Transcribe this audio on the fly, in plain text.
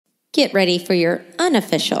get ready for your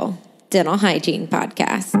unofficial dental hygiene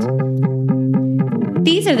podcast.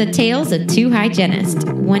 These are the tales of two hygienists,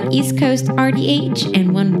 one East Coast RDH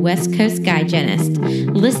and one West Coast hygienist.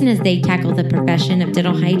 Listen as they tackle the profession of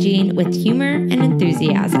dental hygiene with humor and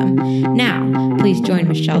enthusiasm. Now, please join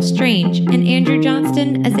Michelle Strange and Andrew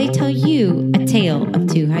Johnston as they tell you a tale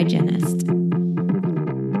of two hygienists.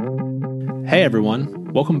 Hey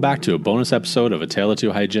everyone, welcome back to a bonus episode of A Tale of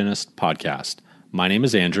Two Hygienists podcast. My name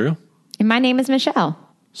is Andrew. And my name is Michelle.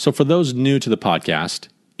 So for those new to the podcast,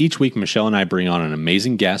 each week Michelle and I bring on an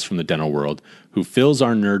amazing guest from the dental world who fills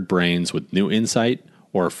our nerd brains with new insight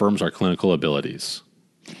or affirms our clinical abilities.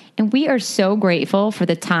 And we are so grateful for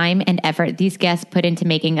the time and effort these guests put into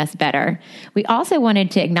making us better. We also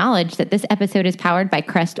wanted to acknowledge that this episode is powered by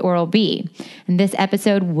Crest+Oral B, and this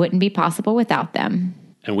episode wouldn't be possible without them.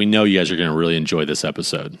 And we know you guys are going to really enjoy this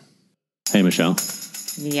episode. Hey, Michelle.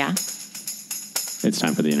 Yeah? It's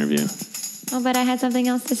time for the interview. Oh, but I had something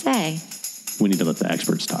else to say. We need to let the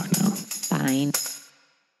experts talk now. Fine.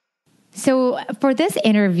 So for this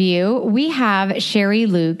interview, we have Sherri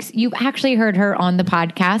Lukes. You actually heard her on the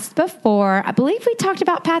podcast before. I believe we talked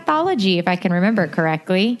about pathology, if I can remember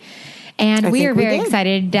correctly. And we are very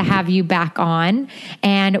excited to have you back on.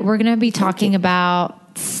 And we're going to be talking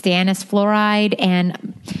about Stannous fluoride and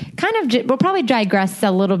we'll probably digress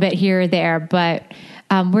a little bit here or there, but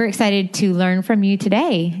we're excited to learn from you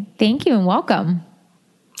today. Thank you and welcome.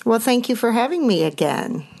 Well, thank you for having me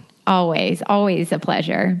again. Always a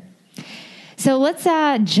pleasure. So let's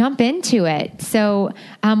jump into it. So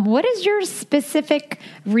what is your specific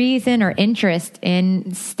reason or interest in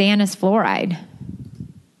Stannous fluoride?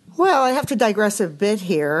 Well, I have to digress a bit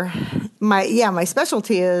here. My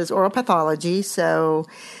specialty is oral pathology, so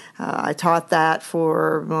I taught that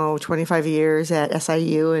for 25 years at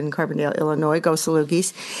SIU in Carbondale, Illinois. Go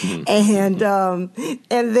Salukis. Mm-hmm.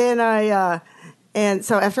 And then and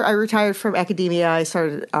so after I retired from academia, I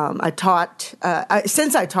started.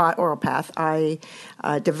 Since I taught oral path, I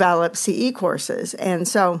developed CE courses, and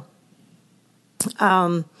so.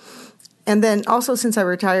 And then also since I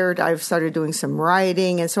retired, I've started doing some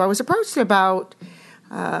writing. And so I was approached about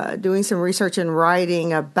doing some research and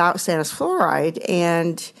writing about Stannous fluoride.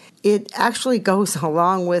 And it actually goes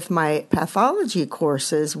along with my pathology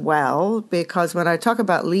courses well, because when I talk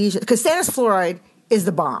about lesions, because Stannous fluoride is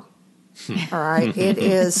the bomb. All right. It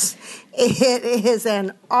is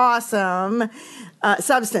an awesome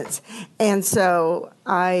substance. And so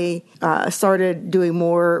I started doing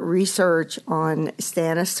more research on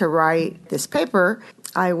Stannous to write this paper.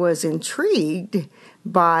 I was intrigued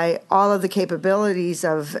by all of the capabilities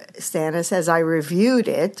of Stannous as I reviewed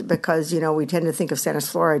it, because, we tend to think of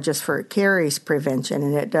Stannous fluoride just for caries prevention,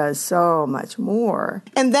 and it does so much more.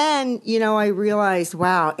 And then, I realized,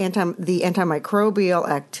 wow, the antimicrobial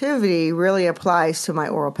activity really applies to my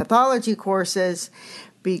oral pathology courses,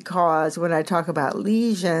 because when I talk about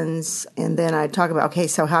lesions and then I talk about, okay,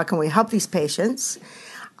 so how can we help these patients?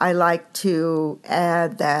 I like to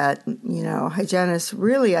add that, hygienists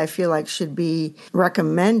really, I feel like, should be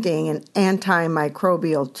recommending an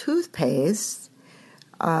antimicrobial toothpaste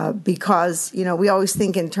because, we always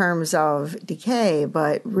think in terms of decay,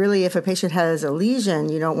 but really if a patient has a lesion,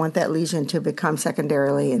 you don't want that lesion to become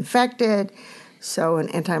secondarily infected. So an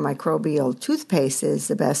antimicrobial toothpaste is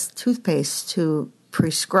the best toothpaste to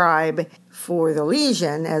prescribe for the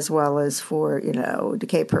lesion, as well as for,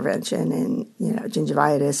 decay prevention and,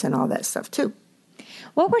 gingivitis and all that stuff too.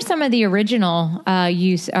 What were some of the original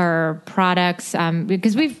use or products?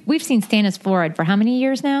 Because we've seen Stannous fluoride for how many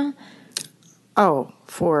years now? Oh,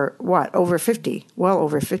 for what? Over 50. Well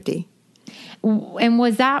over 50. And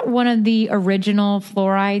was that one of the original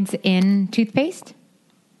fluorides in toothpaste?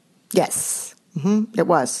 Yes. Mm-hmm. It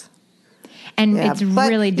was. And it's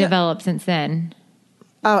really developed since then.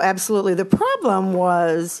 Oh, absolutely. The problem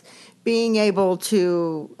was being able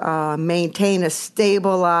to maintain a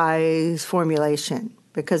stabilized formulation,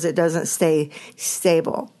 because it doesn't stay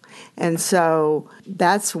stable. And so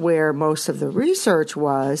that's where most of the research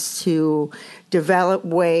was, to develop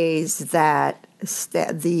ways that the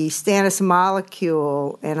Stannous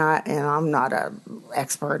molecule, and I'm not an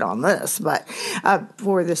expert on this, but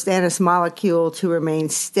for the Stannous molecule to remain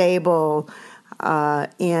stable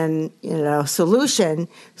in solution,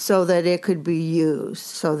 so that it could be used,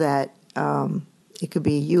 so that it could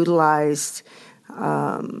be utilized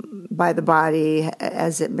by the body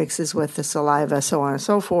as it mixes with the saliva, so on and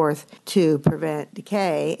so forth, to prevent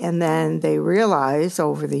decay. And then they realized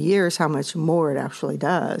over the years how much more it actually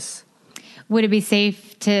does. Would it be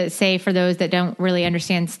safe to say, for those that don't really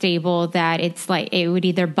understand stable, that it's like it would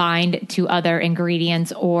either bind to other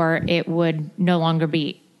ingredients or it would no longer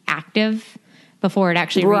be active before it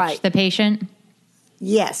actually reached the patient?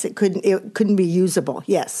 Yes, it couldn't be usable.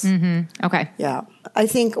 Yes. Mm-hmm. Okay. Yeah. I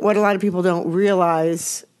think what a lot of people don't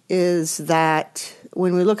realize is that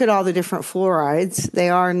when we look at all the different fluorides, they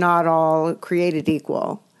are not all created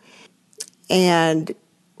equal. And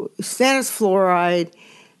stannous fluoride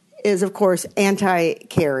is, of course,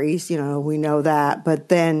 anti-caries. We know that. But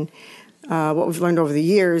then what we've learned over the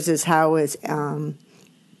years is how it's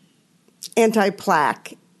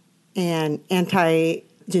anti-plaque and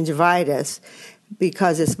anti-gingivitis,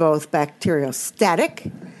 because it's both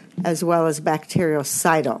bacteriostatic as well as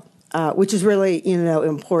bactericidal, which is really,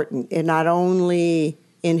 important. It not only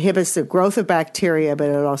inhibits the growth of bacteria, but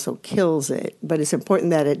it also kills it. But it's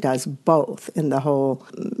important that it does both in the whole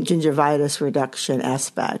gingivitis reduction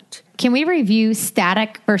aspect. Can we review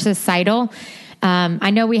static versus cidal?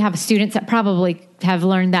 I know we have students that probably have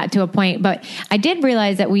learned that to a point, but I did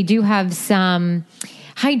realize that we do have some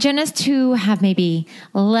hygienists who have maybe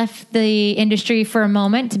left the industry for a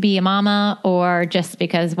moment to be a mama, or just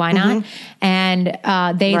because why not? And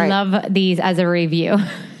they love these as a review.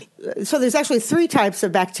 So there's actually 3 types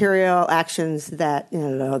of bacterial actions that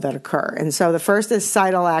that occur. And so the first is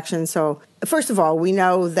cidal action. So first of all, we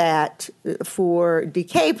know that for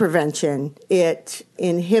decay prevention, it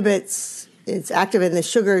inhibits, it's active in the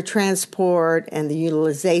sugar transport and the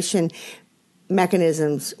utilization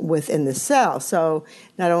mechanisms within the cell. So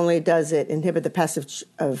not only does it inhibit the passage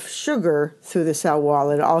of sugar through the cell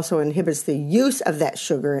wall, it also inhibits the use of that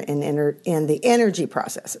sugar in the energy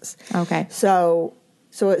processes. Okay. So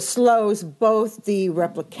it slows both the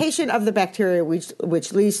replication of the bacteria,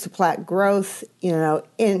 which leads to plaque growth,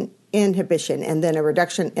 in inhibition, and then a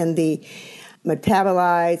reduction in the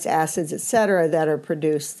metabolites, acids, etc., that are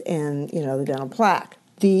produced in the dental plaque.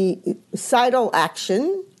 The cidal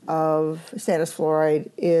action of stannous fluoride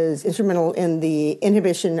is instrumental in the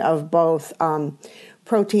inhibition of both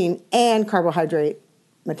protein and carbohydrate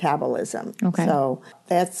metabolism. Okay. So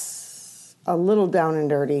that's a little down and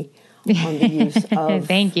dirty on the use of.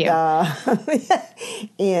 Thank you. And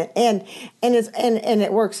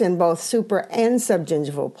it works in both super and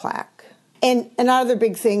subgingival plaque. And another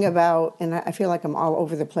big thing about, and I feel like I'm all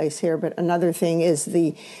over the place here, but another thing is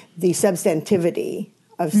the substantivity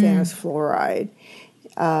of stannous fluoride.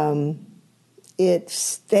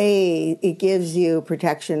 It gives you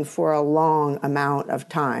protection for a long amount of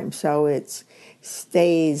time. So it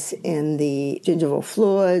stays in the gingival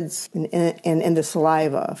fluids and in the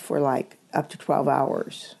saliva for like up to 12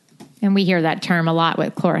 hours. And we hear that term a lot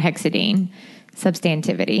with chlorhexidine,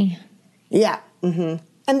 substantivity. Yeah. Mm-hmm.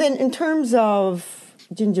 And then in terms of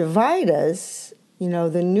gingivitis,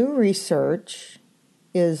 the new research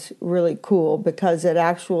is really cool because it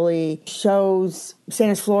actually shows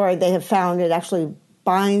stannous fluoride. They have found it actually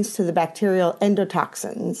binds to the bacterial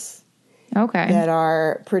endotoxins that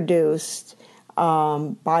are produced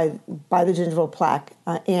by the gingival plaque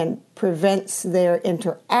and prevents their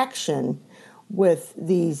interaction with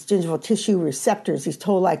these gingival tissue receptors, these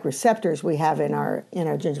toll-like receptors we have in our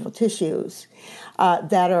gingival tissues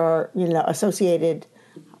that are associated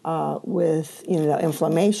with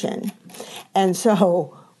inflammation. And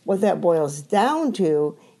so what that boils down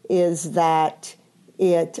to is that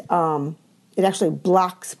it actually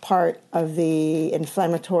blocks part of the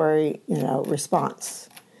inflammatory response,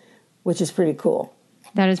 which is pretty coul.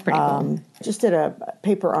 That is pretty cool. Just did a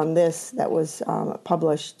paper on this that was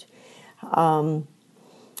published in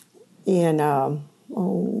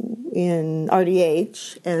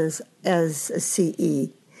RDH as a CE.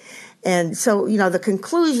 And so,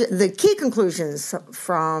 the key conclusions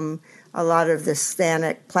from a lot of the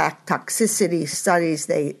stannic plaque toxicity studies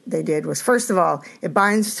they did was, first of all, it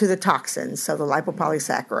binds to the toxins, so the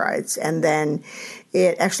lipopolysaccharides, and then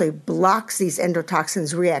it actually blocks these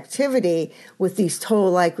endotoxins' reactivity with these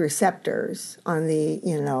toll-like receptors on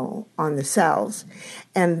the cells,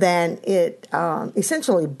 and then it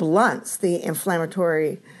essentially blunts the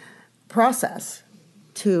inflammatory process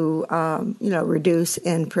to reduce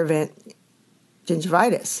and prevent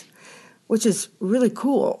gingivitis, which is really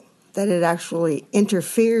cool that it actually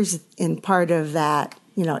interferes in part of that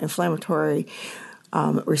inflammatory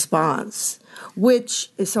response, which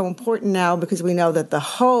is so important now because we know that the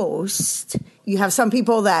host, you have some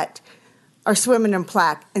people that are swimming in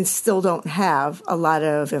plaque and still don't have a lot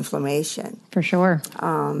of inflammation. For sure.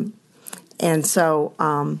 And so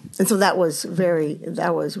that was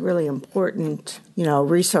really important,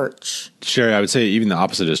 research. Sherri, I would say even the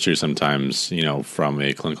opposite is true sometimes, from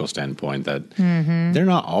a clinical standpoint, that they're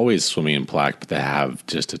not always swimming in plaque, but they have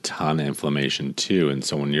just a ton of inflammation too. And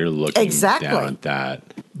so when you're looking down at that,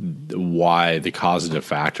 why the causative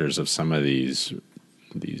factors of some of these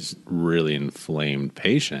these really inflamed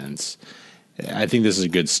patients, I think this is a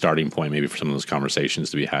good starting point maybe for some of those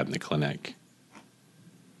conversations to be had in the clinic.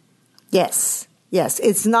 Yes.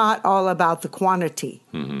 It's not all about the quantity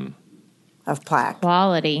of plaque.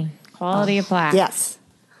 Quality of plaque. Yes.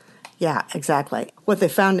 Yeah, exactly. What they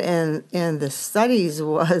found in the studies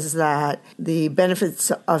was that the benefits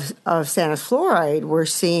of stannous fluoride were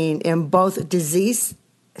seen in both disease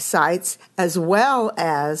sites as well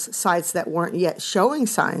as sites that weren't yet showing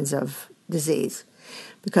signs of disease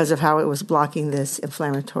because of how it was blocking this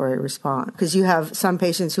inflammatory response. Because you have some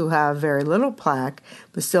patients who have very little plaque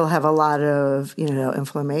but still have a lot of,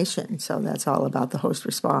 inflammation. So that's all about the host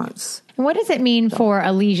response. What does it mean for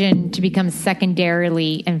a lesion to become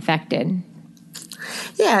secondarily infected?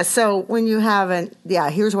 Yeah, so when you have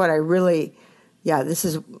here's what this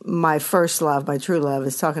is my first love, my true love,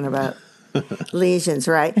 is talking about lesions,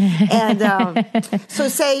 right? And so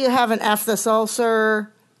say you have an FAADH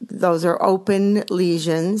ulcer. Those are open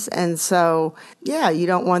lesions. And so, you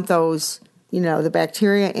don't want those, the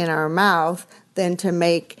bacteria in our mouth then to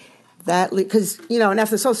make that, because, an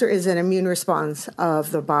FAADH ulcer is an immune response of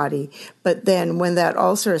the body. But then when that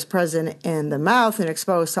ulcer is present in the mouth and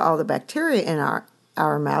exposed to all the bacteria in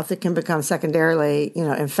our mouth, it can become secondarily,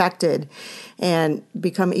 infected and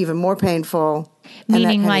become even more painful.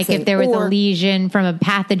 Meaning like if there was a lesion from a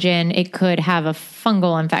pathogen, it could have a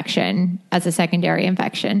fungal infection as a secondary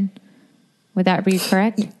infection. Would that be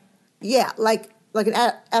correct? Yeah, like an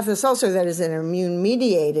FAADH ulcer that is an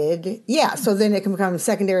immune-mediated, so then it can become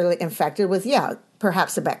secondarily infected with,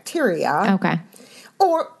 perhaps a bacteria. Okay.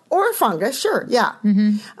 Or a fungus, sure, yeah.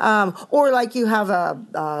 Mm-hmm. Or like you have a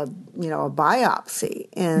biopsy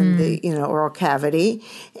in the, oral cavity,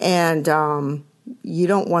 and you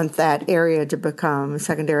don't want that area to become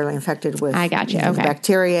secondarily infected with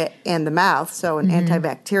bacteria in the mouth, so an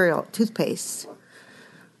antibacterial toothpaste.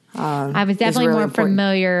 I was definitely really more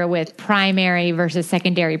familiar with primary versus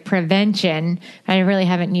secondary prevention. I really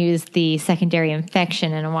haven't used the secondary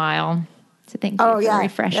infection in a while. So thank you for the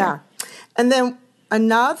refresher. Yeah. And then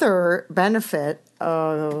another benefit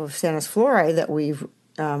of stannous fluoride that we've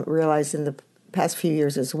realized in the past few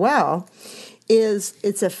years as well is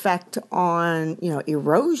its effect on,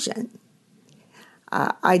 erosion.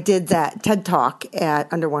 I did that TED Talk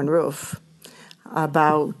at Under One Roof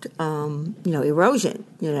about, erosion,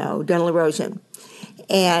 dental erosion.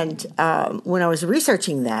 And when I was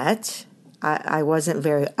researching that, I wasn't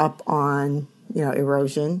very up on,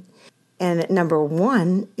 erosion. And number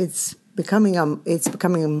one, it's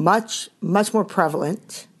becoming much more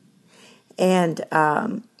prevalent. And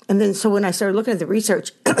then so when I started looking at the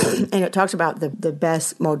research and it talks about the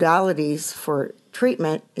best modalities for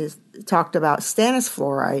treatment, it talked about stannous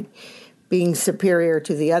fluoride being superior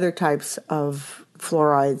to the other types of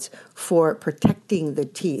fluorides for protecting the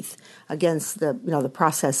teeth against the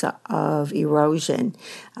process of erosion.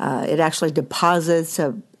 It actually deposits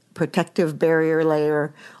a protective barrier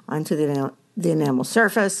layer onto the enamel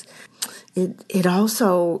surface. It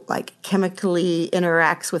also chemically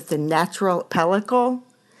interacts with the natural pellicle.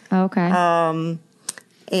 Okay.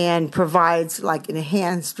 And provides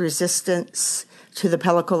enhanced resistance to the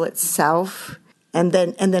pellicle itself. And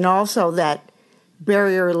then also that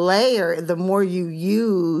barrier layer, the more you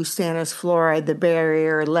use stannous fluoride, the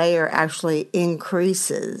barrier layer actually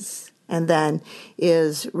increases and then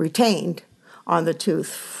is retained on the tooth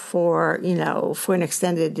for an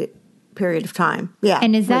extended period of time. Yeah.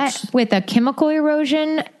 And is that with a chemical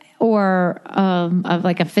erosion or of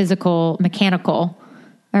a physical, mechanical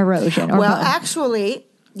erosion? Or well, actually,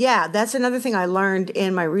 that's another thing I learned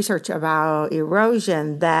in my research about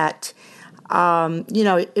erosion, that,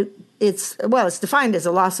 it's defined as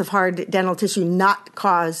a loss of hard dental tissue not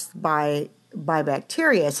caused by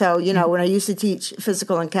bacteria. So, when I used to teach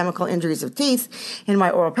physical and chemical injuries of teeth in my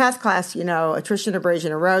oral path class, attrition,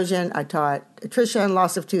 abrasion, erosion, I taught attrition,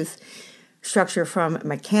 loss of tooth structure from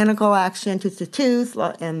mechanical action, tooth to tooth,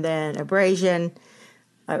 and then abrasion,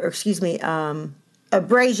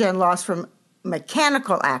 loss from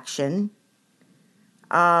mechanical action.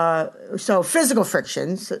 So physical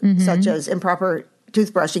frictions, such as improper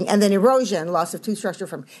toothbrushing, and then erosion, loss of tooth structure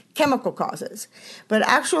from chemical causes. But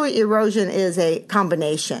actually, erosion is a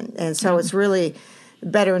combination, and so it's really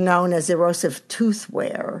better known as erosive tooth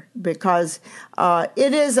wear because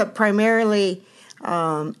it is primarily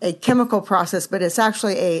a chemical process, but it's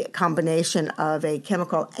actually a combination of a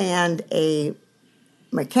chemical and a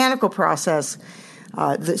mechanical process.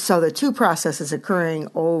 So the two processes occurring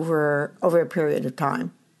over a period of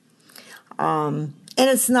time. And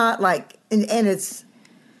it's not and it's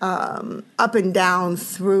up and down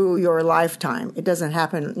through your lifetime. It doesn't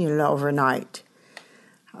happen, overnight.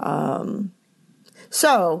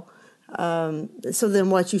 So then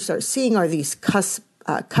what you start seeing are these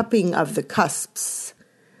cupping of the cusps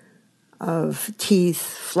of teeth,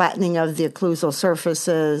 flattening of the occlusal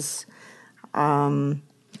surfaces. And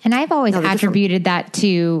I've always attributed that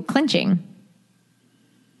to clenching.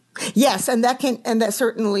 Yes, and that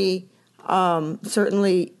certainly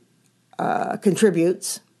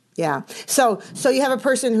contributes. Yeah. So you have a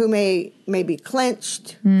person who may be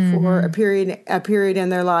clenched for a period in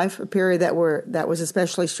their life, a period that was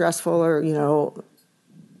especially stressful, or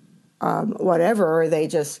whatever, or they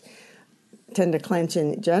just tend to clench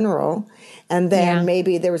in general. And then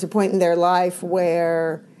maybe there was a point in their life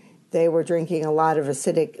where they were drinking a lot of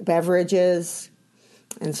acidic beverages.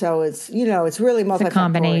 And so it's really multifactorial. It's a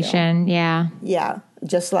combination, yeah. Yeah,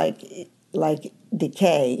 just like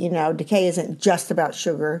decay. Decay isn't just about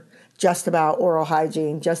sugar, just about oral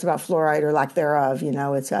hygiene, just about fluoride or lack thereof.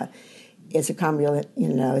 It's a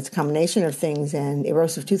combination of things, and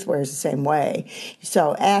erosive tooth wear is the same way.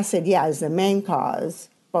 So acid, is the main cause,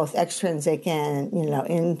 both extrinsic and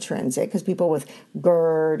intrinsic, because people with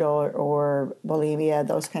GERD or bulimia,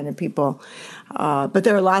 those kind of people. But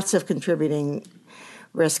there are lots of contributing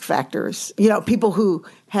risk factors. People who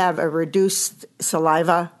have a reduced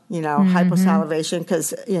saliva, hyposalivation,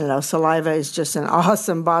 because, saliva is just an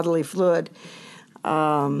awesome bodily fluid.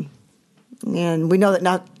 And we know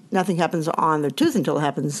that nothing happens on the tooth until it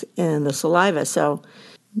happens in the saliva. So,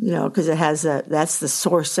 because that's the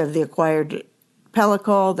source of the acquired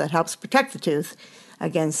pellicle that helps protect the tooth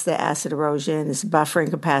against the acid erosion, its buffering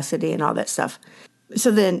capacity, and all that stuff.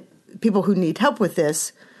 So then people who need help with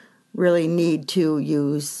this really need to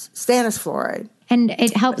use stannous fluoride. And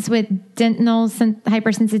it helps with dental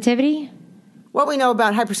hypersensitivity? What we know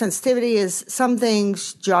about hypersensitivity is some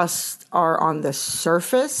things just are on the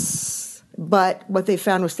surface, but what they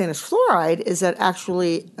found with stannous fluoride is that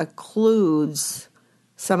actually occludes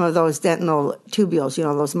some of those dental tubules,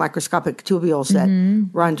 those microscopic tubules that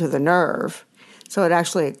run to the nerve. So it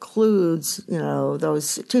actually occludes,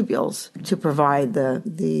 those tubules to provide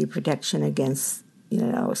the protection against,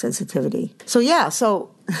 sensitivity.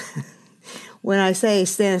 So when I say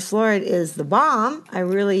stannous fluoride is the bomb, I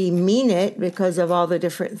really mean it because of all the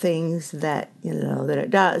different things that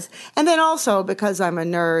it does. And then also because I'm a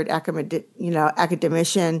nerd,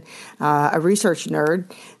 academician, a research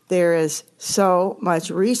nerd, there is so much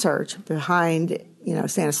research behind,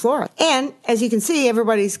 stannous fluoride. And as you can see,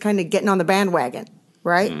 everybody's kind of getting on the bandwagon,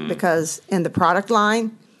 right? Because in the product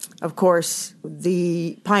line, of course,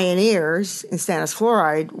 the pioneers in stannous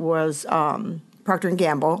fluoride was Procter &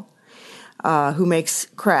 Gamble, who makes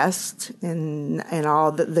Crest and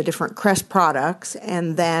all the different Crest products.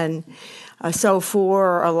 And then, so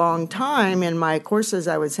for a long time in my courses,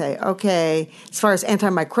 I would say, okay, as far as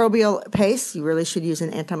antimicrobial paste, you really should use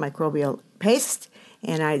an antimicrobial paste.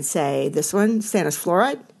 And I'd say this one, stannous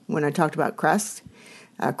fluoride, when I talked about Crest,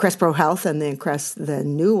 Crest Pro Health, and then Crest, the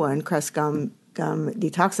new one, Crest Gum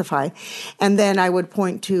Detoxify. And then I would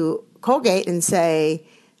point to Colgate and say,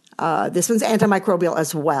 this one's antimicrobial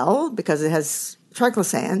as well because it has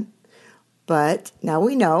triclosan. But now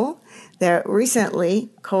we know that recently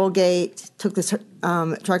Colgate took this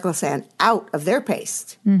triclosan out of their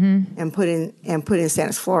paste and put in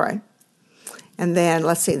stannous fluoride. And then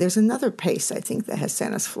let's see, there's another paste I think that has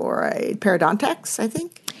stannous fluoride, Parodontax, I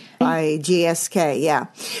think, by GSK. Yeah,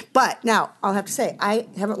 but now I'll have to say I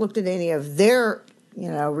haven't looked at any of their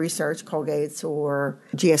research, Colgate's or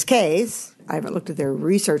GSK's. I haven't looked at their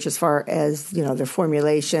research as far as, their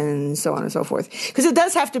formulation, so on and so forth. Because it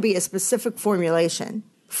does have to be a specific formulation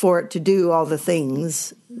for it to do all the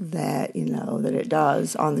things that, that it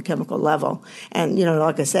does on the chemical level. And,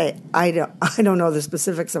 like I say, I don't know the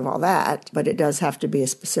specifics of all that, but it does have to be a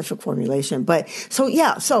specific formulation. But, so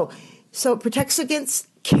it protects against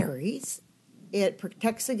caries. It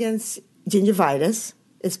protects against gingivitis.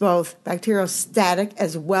 It's both bacteriostatic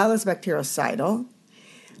as well as bactericidal.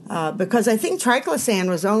 Because I think triclosan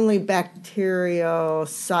was only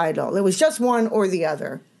bactericidal. It was just one or the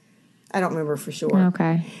other. I don't remember for sure.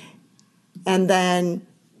 Okay. And then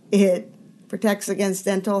it protects against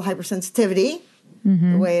dental hypersensitivity,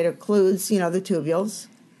 the way it occludes, the tubules.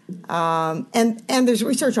 And there's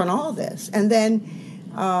research on all this. And then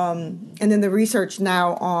the research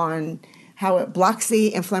now on how it blocks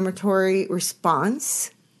the inflammatory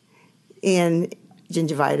response in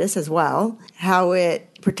gingivitis as well, how it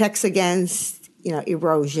protects against,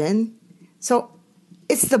 erosion. So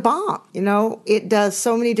it's the bomb, it does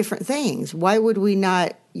so many different things. Why would we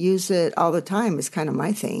not use it all the time is kind of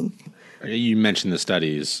my thing. You mentioned the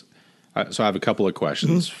studies. So I have a couple of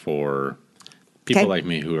questions for people like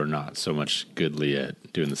me who are not so much goodly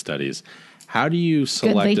at doing the studies, how do you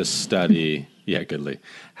select a study? Yeah, goodly.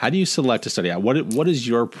 How do you select a study? What is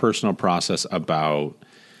your personal process about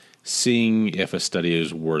seeing if a study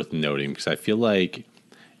is worth noting? Because I feel like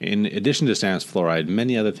in addition to stannous fluoride,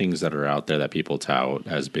 many other things that are out there that people tout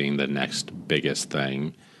as being the next biggest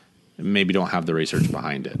thing maybe don't have the research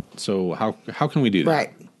behind it. So how can we do that?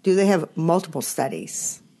 Right. Do they have multiple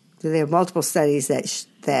studies? Do they have multiple studies that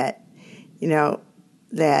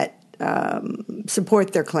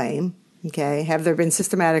support their claim? Okay. Have there been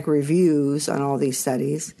systematic reviews on all these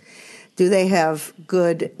studies? Do they have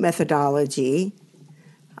good methodology?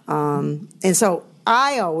 And so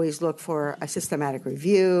I always look for a systematic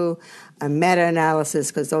review, a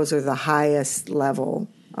meta-analysis, because those are the highest level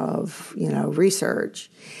of, research.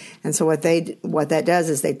 And so what that does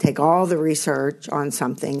is they take all the research on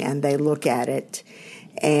something and they look at it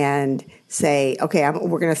and say, okay,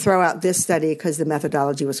 we're going to throw out this study because the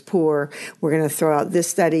methodology was poor. We're going to throw out this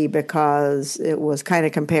study because it was kind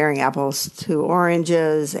of comparing apples to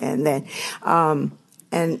oranges, and then and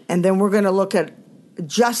then we're going to look at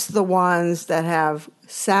just the ones that have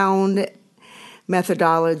sound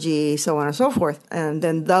methodology, so on and so forth. And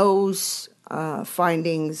then those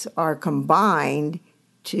findings are combined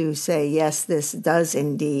to say, yes, this does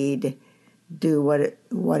indeed do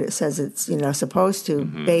what it says it's supposed to,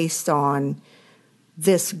 based on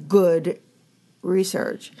this good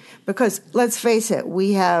research. Because let's face it,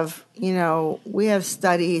 we have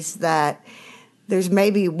studies that there's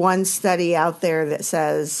maybe one study out there that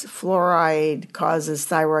says fluoride causes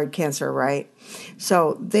thyroid cancer, right?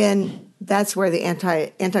 So then that's where the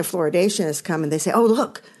anti-fluoridationists come and they say, oh,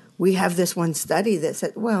 look, we have this one study that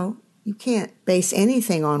said, well, you can't base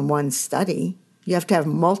anything on one study. You have to have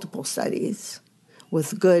multiple studies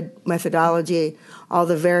with good methodology, all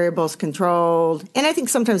the variables controlled. And I think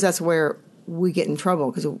sometimes that's where we get in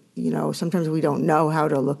trouble because, sometimes we don't know how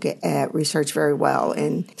to look at research very well.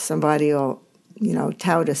 And somebody will,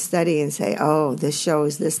 tout a study and say, oh, this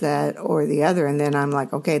shows this, that, or the other. And then I'm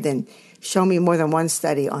like, okay, then show me more than one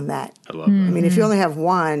study on that. I love that. I mean, if you only have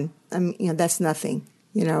one, that's nothing.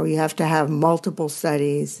 You have to have multiple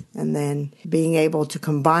studies and then being able to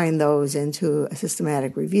combine those into a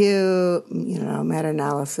systematic review,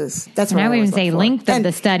 meta-analysis. That's what I would even say length of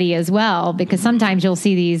the study as well, because sometimes you'll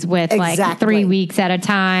see these with like 3 weeks at a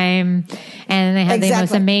time and they have the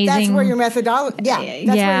most amazing. That's where your methodology, where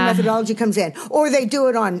your methodology comes in. Or they do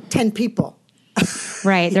it on 10 people.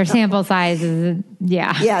 Right. Their sample size is,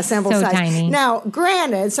 sample so size. Tiny. Now,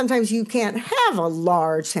 granted, sometimes you can't have a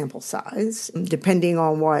large sample size depending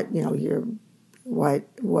on what you're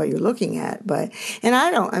looking at. But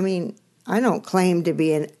I don't claim to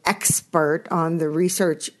be an expert on the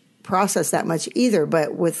research process that much either.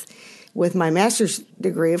 But with my master's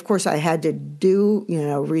degree, of course, I had to do,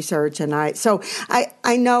 research, and I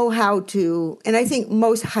know how to, and I think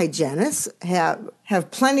most hygienists have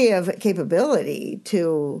plenty of capability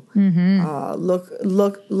to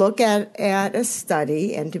look at a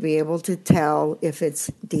study and to be able to tell if it's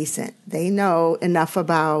decent. They know enough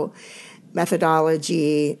about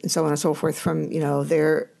methodology and so on and so forth from,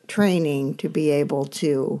 their training to be able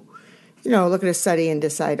to look at a study and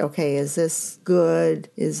decide, okay, is this good?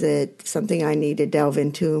 Is it something I need to delve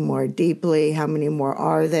into more deeply? How many more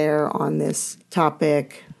are there on this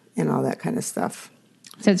topic and all that kind of stuff?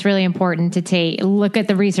 So it's really important to look at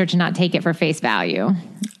the research and not take it for face value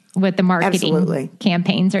what the marketing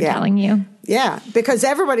campaigns are telling you. Yeah, because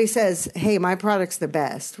everybody says, hey, my product's the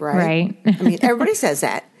best, right? Right. Everybody says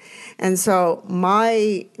that. And so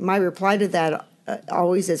my reply to that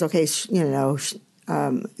always is, okay, show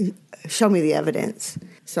me the evidence.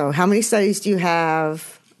 So how many studies do you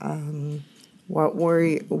have? What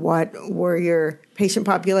were your patient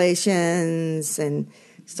populations? And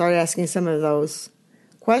start asking some of those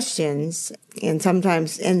questions. And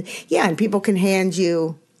sometimes, and people can hand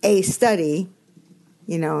you a study,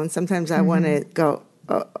 and sometimes I want to go,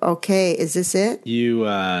 okay, is this it?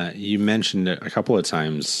 You mentioned a couple of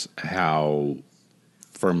times how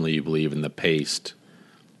firmly you believe in the paste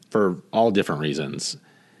for all different reasons.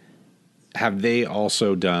 Have they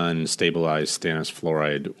also done stabilized stannous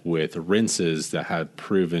fluoride with rinses that have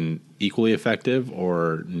proven equally effective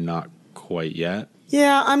or not quite yet?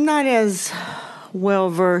 Yeah, I'm not as well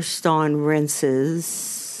versed on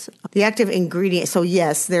rinses. The active ingredient, so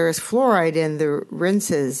yes, there is fluoride in the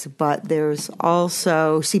rinses, but there's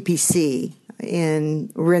also CPC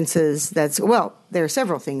in rinses. There are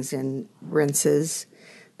several things in rinses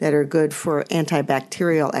that are good for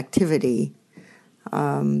antibacterial activity.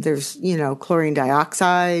 There's, chlorine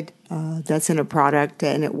dioxide, that's in a product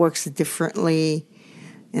and it works differently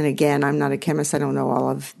And again, I'm not a chemist. I don't know all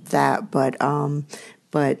of that, but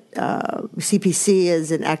CPC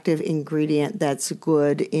is an active ingredient that's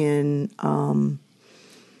good in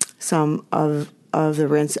some of the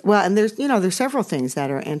rinse. Well, and there's several things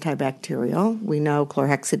that are antibacterial. We know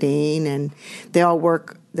chlorhexidine, and they all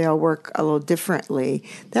work a little differently.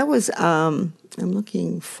 That was I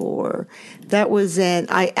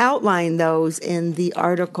outlined those in the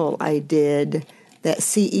article I did, that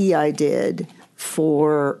CE I did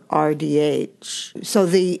for RDH. So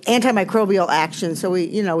the antimicrobial action, so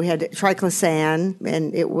we had triclosan,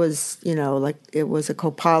 and it was, it was a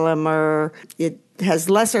copolymer. It has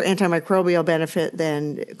lesser antimicrobial benefit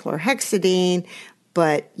than chlorhexidine,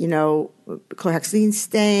 but, chlorhexidine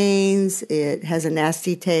stains, it has a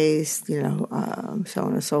nasty taste, so on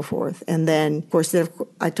and so forth. And then, of course,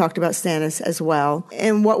 I talked about Stannous as well.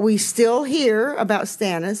 And what we still hear about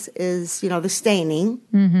Stannous is, the staining.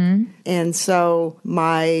 Mm-hmm. And so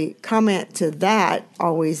my comment to that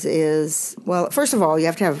always is, well, first of all, you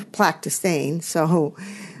have to have plaque to stain. So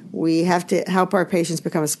we have to help our patients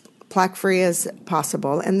become as plaque-free as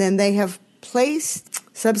possible. And then they have placed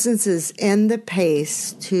substances in the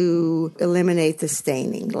paste to eliminate the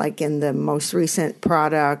staining. Like in the most recent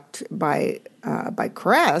product by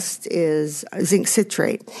Crest is zinc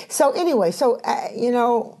citrate. So anyway,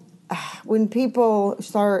 when people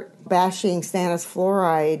start bashing Stannous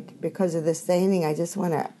fluoride because of the staining, I just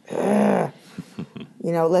want to,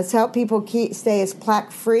 let's help people stay as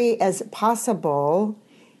plaque-free as possible.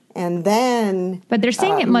 And then... But they're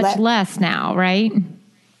saying it much less now, right?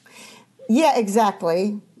 Yeah,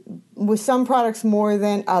 exactly. With some products more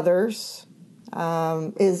than others,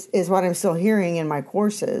 is what I'm still hearing in my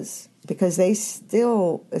courses, because they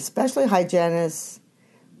still, especially hygienists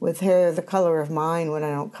with hair the color of mine when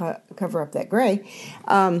I don't cover up that gray,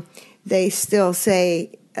 they still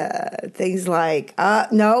say things like,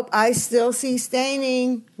 nope, I still see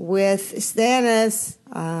staining with Stannous.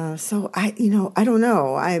 So I don't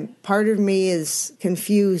know. Part of me is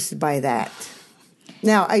confused by that.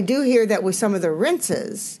 Now, I do hear that with some of the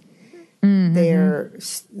rinses, mm-hmm.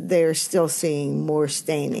 they're still seeing more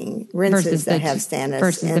staining. Rinses that have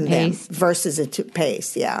Stannous in them versus a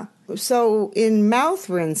paste, yeah. So in mouth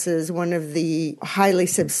rinses, one of the highly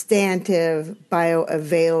substantive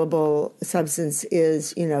bioavailable substance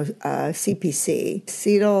is, CPC,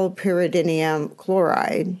 cetyl pyridinium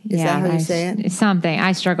chloride. Is that how you say it? It's something.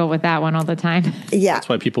 I struggle with that one all the time. Yeah. That's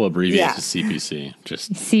why people abbreviate to CPC.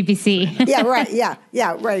 Just CPC. Yeah, right. Yeah,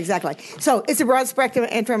 right, exactly. So it's a broad spectrum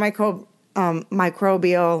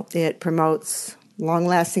antimicrobial. It promotes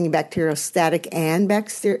long-lasting bacteriostatic and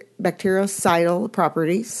bactericidal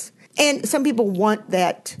properties. And some people want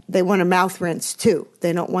they want a mouth rinse too.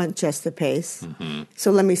 They don't want just the paste. Mm-hmm.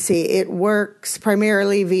 So let me see. It works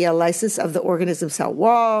primarily via lysis of the organism cell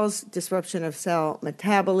walls, disruption of cell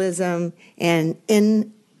metabolism, and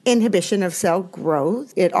inhibition of cell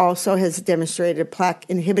growth. It also has demonstrated plaque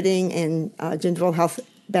inhibiting and gingival health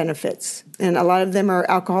benefits. And a lot of them are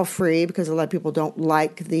alcohol-free because a lot of people don't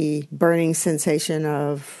like the burning sensation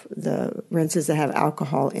of the rinses that have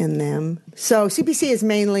alcohol in them. So CPC is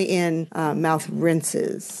mainly in mouth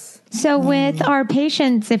rinses. So with our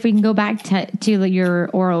patients, if we can go back to your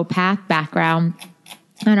oral path background,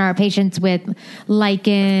 and our patients with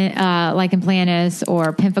lichen planus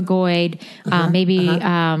or pemphigoid,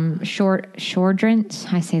 Sjogren's.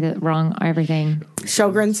 I say that wrong. Everything.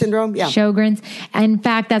 Sjogren's syndrome. Yeah. Sjogren's. In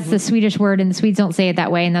fact, that's the Swedish word, and the Swedes don't say it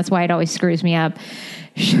that way, and that's why it always screws me up.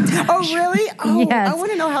 Oh, really? Oh, yes. I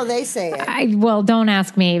want to know how they say it. Well, don't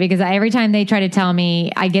ask me, because every time they try to tell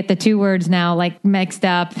me, I get the two words now mixed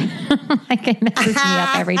up. It messes me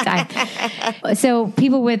up every time. So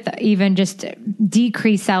people with even just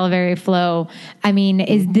decreased salivary flow,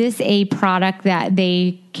 is this a product that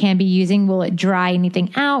they can be using? Will it dry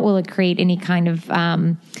anything out? Will it create any kind of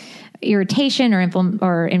irritation or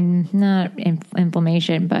not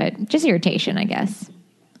inflammation, but just irritation, I guess?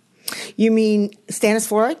 You mean Stannous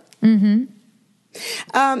fluoride? Mm-hmm.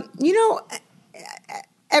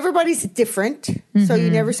 Everybody's different, mm-hmm. so you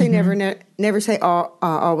never say never, never say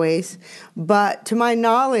always. But to my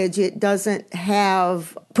knowledge, it doesn't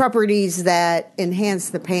have properties that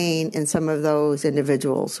enhance the pain in some of those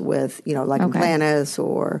individuals with, lichen planus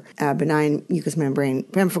or benign mucous membrane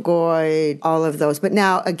pemphigoid, all of those. But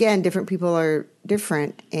now, again, different people are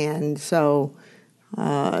different, and so...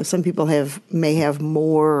 some people may have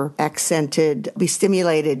more be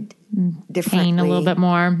stimulated differently. Pain a little bit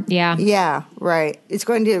more, yeah. Yeah, right. It's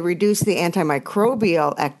going to reduce the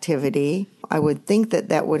antimicrobial activity I would think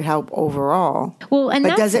that would help overall. Well, and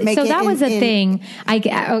but does it make so that was a thing.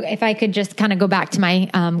 If I could just kind of go back to my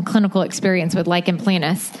clinical experience with lichen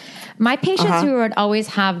planus, my patients who would always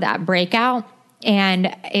have that breakout,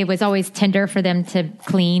 and it was always tender for them to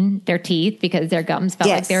clean their teeth because their gums felt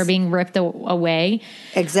like they were being ripped away.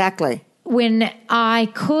 Exactly. When I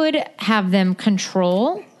could have them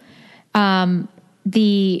control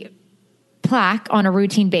the plaque on a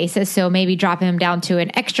routine basis, so maybe dropping them down to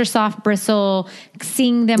an extra soft bristle,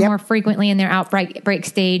 seeing them more frequently in their outbreak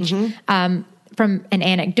stage. From an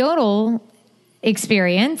anecdotal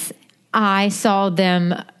experience, I saw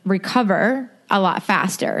them recover a lot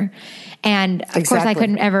faster. And of course, I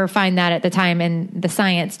couldn't ever find that at the time in the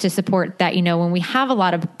science to support that, when we have a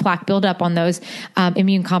lot of plaque buildup on those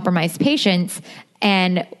immune compromised patients,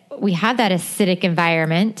 and we have that acidic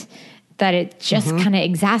environment, that it just kind of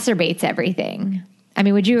exacerbates everything. I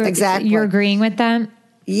mean, would you, you're agreeing with that?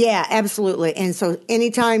 Yeah, absolutely. And so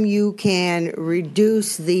anytime you can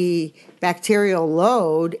reduce the bacterial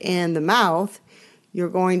load in the mouth, you're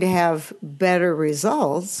going to have better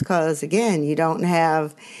results because, again, you don't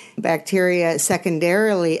have bacteria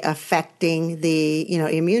secondarily affecting the,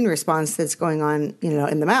 immune response that's going on,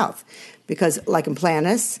 in the mouth. Because lichen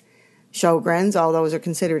planus, Sjogren's, all those are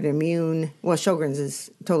considered immune. Well, Sjogren's is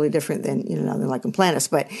totally different than lichen planus,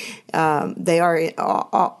 but they are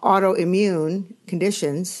autoimmune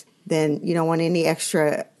conditions. Then you don't want any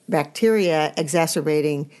extra bacteria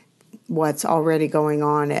exacerbating what's already going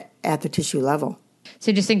on at the tissue level.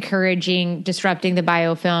 So just disrupting the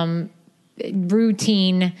biofilm,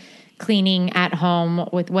 routine cleaning at home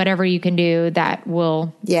with whatever you can do that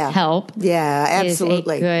will help. Yeah,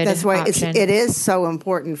 absolutely. That's why option. It is so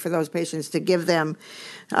important for those patients to give them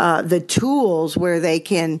the tools where they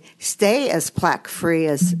can stay as plaque-free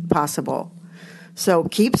as possible. So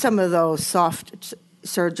keep some of those soft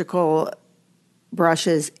surgical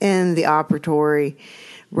brushes in the operatory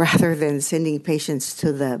rather than sending patients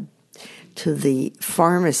to the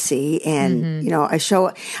pharmacy. And I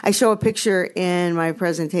show a picture in my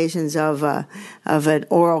presentations of an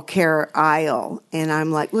oral care aisle, and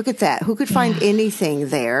I'm like, look at that, who could find anything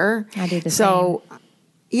there? I do the same.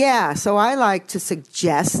 So I like to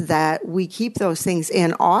suggest that we keep those things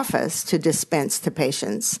in office to dispense to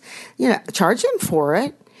patients. Charge them for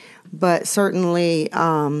it, but certainly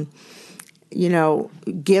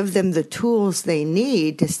give them the tools they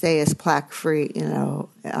need to stay as plaque-free,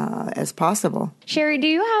 as possible. Sherri, do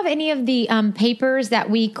you have any of the papers that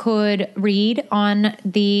we could read on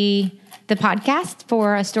the podcast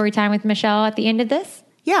for a story time with Michelle at the end of this?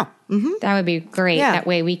 Yeah. Mm-hmm. That would be great. Yeah. That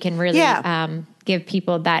way we can really give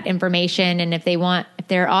people that information. And if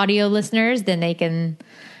they're audio listeners, then they can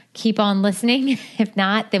keep on listening. If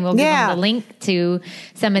not, then we'll give them the link to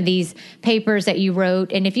some of these papers that you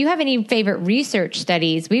wrote. And if you have any favorite research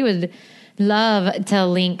studies, we would love to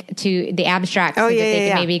link to the abstracts so that they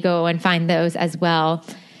can maybe go and find those as well.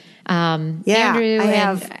 Andrew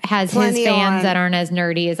has his fans that aren't as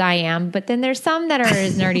nerdy as I am, but then there's some that are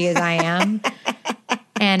as nerdy as I am.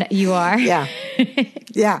 And you are. Yeah.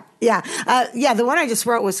 The one I just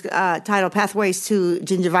wrote was titled Pathways to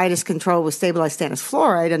Gingivitis Control with Stabilized Stannous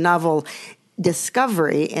Fluoride, a novel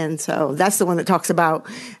discovery. And so that's the one that talks about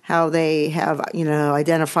how they have,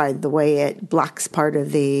 identified the way it blocks part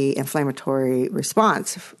of the inflammatory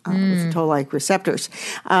response with toll-like receptors.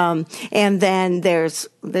 And then there's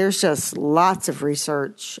just lots of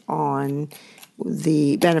research on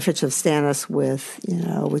the benefits of Stannous with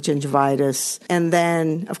gingivitis. And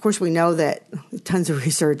then, of course, we know that tons of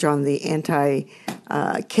research on the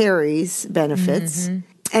anti-caries benefits. Mm-hmm.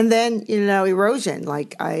 And then, erosion.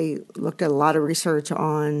 Like I looked at a lot of research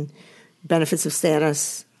on benefits of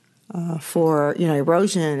Stannous for,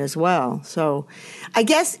 erosion as well. So I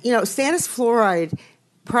guess, Stannous fluoride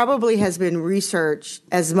probably has been researched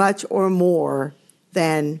as much or more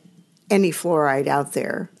than any fluoride out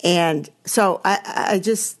there. And so I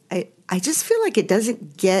just feel like it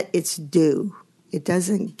doesn't get its due. It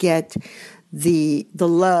doesn't get the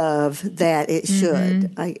love that it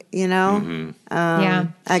should. Well,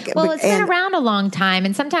 it's been around a long time,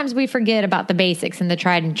 and sometimes we forget about the basics and the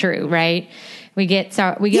tried and true, right? We get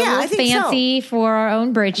a little fancy for our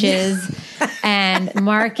own britches, and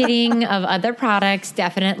marketing of other products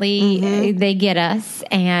definitely they get us.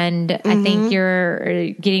 And I think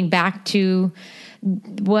you're getting back to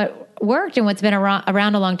what worked and what's been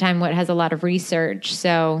around a long time, what has a lot of research.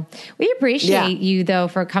 So we appreciate you, though,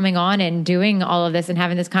 for coming on and doing all of this and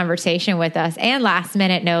having this conversation with us, and last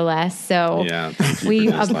minute, no less. So we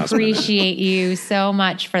appreciate you so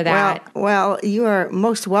much for that. Well, you are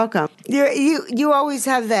most welcome. You always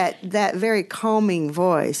have that very calming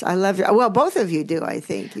voice. I love your. Well, both of you do, I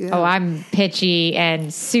think. I'm pitchy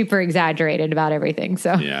and super exaggerated about everything.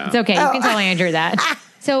 So it's okay. You can tell Andrew that.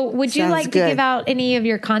 So would you like to give out any of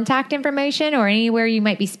your contact information or anywhere you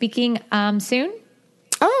might be speaking soon?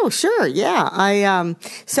 Oh, sure. Yeah.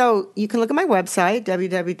 So you can look at my website,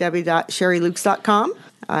 www.sherrilukes.com.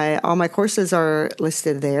 All my courses are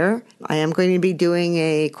listed there. I am going to be doing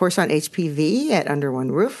a course on HPV at Under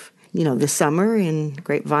One Roof, this summer in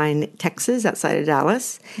Grapevine, Texas, outside of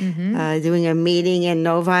Dallas. Doing a meeting in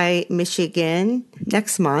Novi, Michigan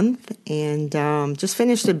next month. And just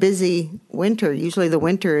finished a busy winter. Usually the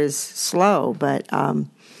winter is slow, but I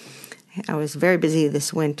was very busy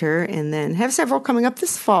this winter, and then have several coming up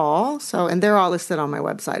this fall. And they're all listed on my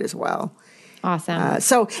website as well. Awesome.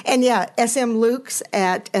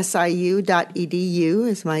 smlukes@siu.edu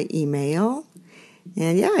is my email.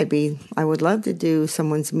 And I would love to do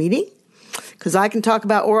someone's meeting, because I can talk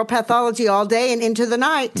about oral pathology all day and into the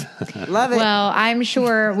night. Love it. Well, I'm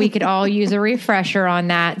sure we could all use a refresher on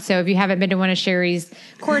that. So if you haven't been to one of Sherri's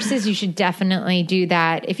courses, you should definitely do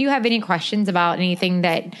that. If you have any questions about anything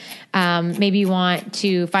that maybe you want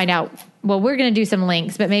to find out, well, we're going to do some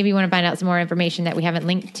links, but maybe you want to find out some more information that we haven't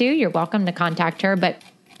linked to, you're welcome to contact her. But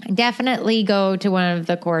definitely go to one of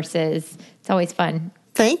the courses. It's always fun.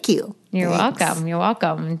 Thank you. You're welcome. You're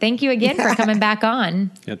welcome. Thank you again for coming back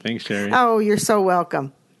on. Yeah, thanks, Sherri. Oh, you're so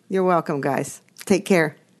welcome. You're welcome, guys. Take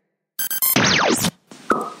care.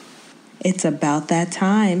 It's about that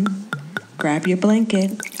time. Grab your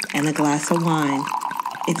blanket and a glass of wine.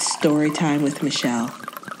 It's story time with Michelle.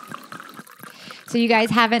 So you guys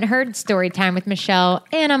haven't heard Story Time with Michelle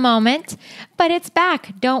in a moment, but it's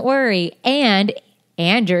back. Don't worry. And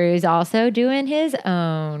Andrew's also doing his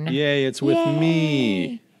own. Yay, it's with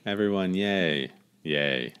me. Everyone, yay.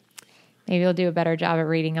 Yay. Maybe you'll do a better job at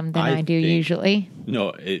reading them than I do usually.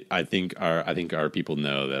 No, I think our people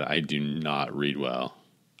know that I do not read well.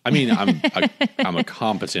 I mean, I'm a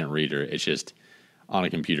competent reader. It's just on a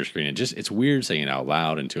computer screen. It's weird saying it out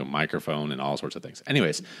loud into a microphone and all sorts of things.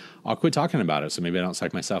 Anyways, I'll quit talking about it so maybe I don't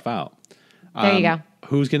psych myself out. There you go.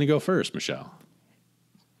 Who's going to go first, Michelle?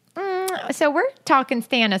 So we're talking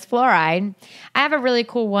Stannous fluoride. I have a really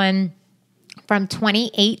cool one from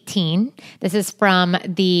 2018. This is from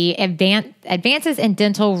the Advances in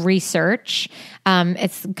Dental Research.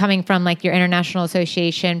 It's coming from like your International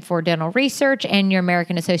Association for Dental Research and your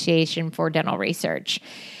American Association for Dental Research.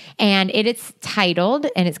 And it's titled,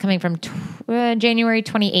 and it's coming from January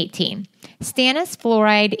 2018, Stannous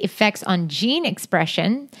fluoride effects on gene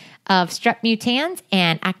expression of strep mutans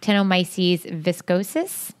and actinomyces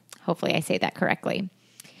viscosus. Hopefully I say that correctly.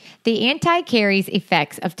 The anti-caries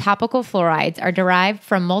effects of topical fluorides are derived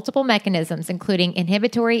from multiple mechanisms, including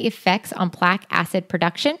inhibitory effects on plaque acid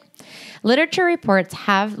production. Literature reports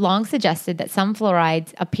have long suggested that some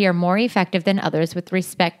fluorides appear more effective than others with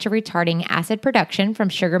respect to retarding acid production from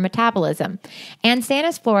sugar metabolism, and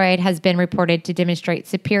Stannous fluoride has been reported to demonstrate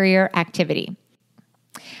superior activity.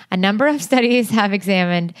 A number of studies have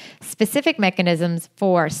examined specific mechanisms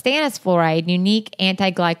for Stannous fluoride unique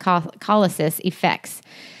anti-glycolysis effects.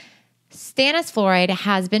 Stannous fluoride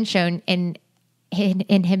has been shown in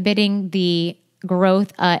inhibiting the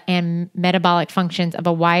growth and metabolic functions of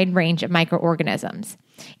a wide range of microorganisms.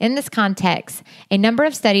 In this context, a number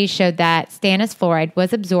of studies showed that Stannous fluoride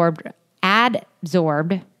was adsorbed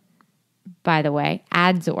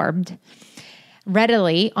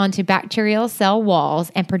readily onto bacterial cell walls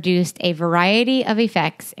and produced a variety of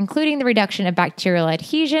effects, including the reduction of bacterial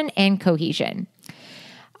adhesion and cohesion.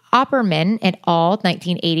 Opperman et al.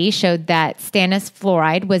 1980 showed that Stannous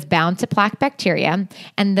fluoride was bound to plaque bacteria,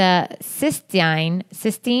 and the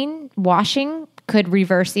cysteine washing could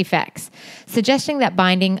reverse effects, suggesting that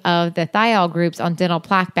binding of the thiol groups on dental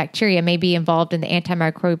plaque bacteria may be involved in the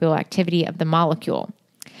antimicrobial activity of the molecule.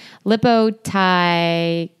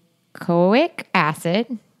 Lipoteichoic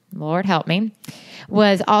acid, Lord help me,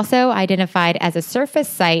 was also identified as a surface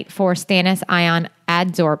site for Stannous ion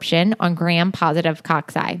adsorption on gram-positive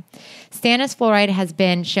cocci. Stannous fluoride has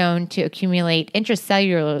been shown to accumulate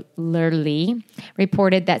intracellularly,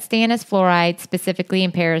 reported that Stannous fluoride specifically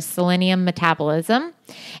impairs selenium metabolism,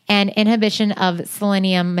 and inhibition of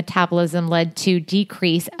selenium metabolism led to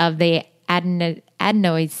decrease of the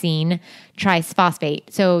adenosine triphosphate,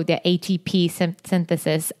 so the ATP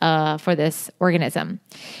synthesis for this organism.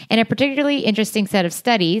 In a particularly interesting set of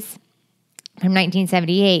studies, from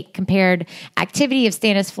 1978 compared activity of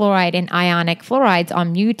stannous fluoride and ionic fluorides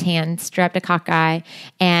on mutans, streptococci,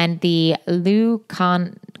 and the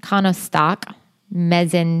leuconostoc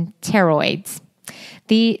mesenteroids.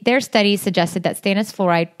 Their studies suggested that stannous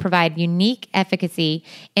fluoride provide unique efficacy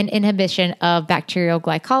in inhibition of bacterial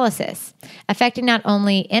glycolysis, affecting not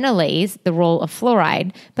only enolase, the role of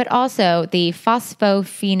fluoride, but also the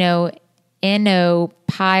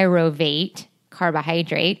phosphofenoenopyruvate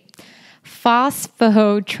carbohydrate,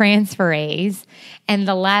 phosphotransferase, and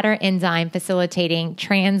the latter enzyme facilitating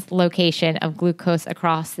translocation of glucose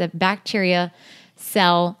across the bacteria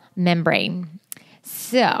cell membrane.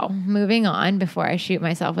 So, moving on before I shoot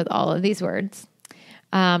myself with all of these words,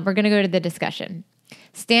 we're going to go to the discussion.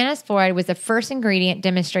 Stannous fluoride was the first ingredient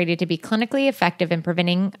demonstrated to be clinically effective in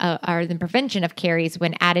preventing the prevention of caries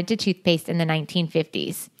when added to toothpaste in the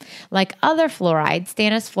 1950s. Like other fluorides,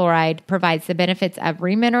 stannous fluoride provides the benefits of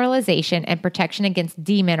remineralization and protection against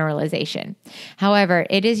demineralization. However,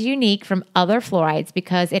 it is unique from other fluorides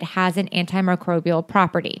because it has an antimicrobial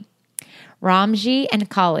property. Ramji and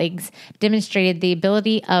colleagues demonstrated the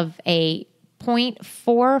ability of a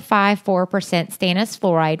 0.454% stannous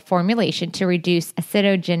fluoride formulation to reduce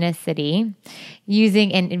acidogenicity using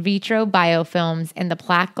in vitro biofilms in the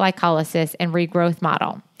plaque glycolysis and regrowth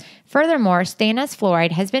model. Furthermore, stannous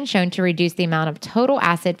fluoride has been shown to reduce the amount of total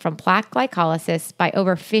acid from plaque glycolysis by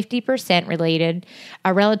over 50%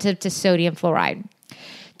 relative to sodium fluoride.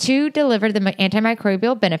 To deliver the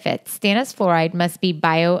antimicrobial benefits, stannous fluoride must be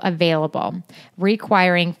bioavailable,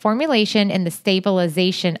 requiring formulation and the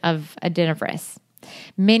stabilization of adenovirus.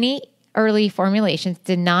 Many early formulations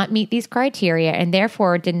did not meet these criteria and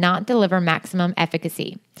therefore did not deliver maximum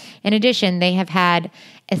efficacy. In addition, they have had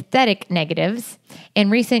aesthetic negatives. In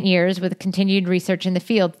recent years, with continued research in the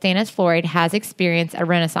field, stannous fluoride has experienced a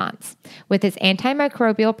renaissance, with its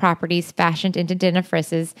antimicrobial properties fashioned into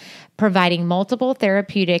dentifrices, providing multiple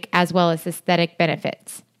therapeutic as well as aesthetic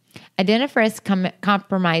benefits. A dentifrice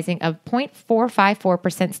comprising of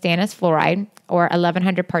 0.454% stannous fluoride, or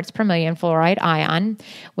 1,100 parts per million fluoride ion,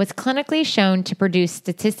 was clinically shown to produce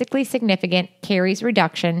statistically significant caries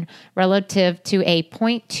reduction relative to a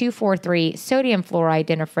 0.243 sodium fluoride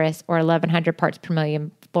dentifrice, or 1,100 parts per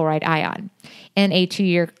million fluoride ion, in a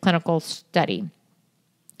 2-year clinical study.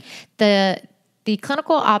 The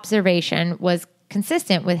clinical observation was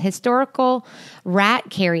consistent with historical rat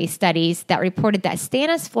caries studies that reported that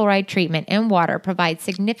stannous fluoride treatment in water provides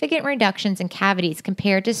significant reductions in cavities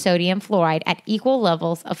compared to sodium fluoride at equal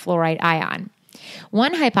levels of fluoride ion.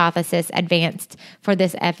 One hypothesis advanced for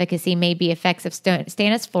this efficacy may be effects of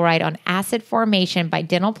stannous fluoride on acid formation by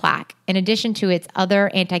dental plaque, in addition to its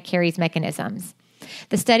other anti-caries mechanisms.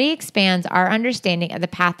 The study expands our understanding of the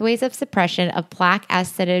pathways of suppression of plaque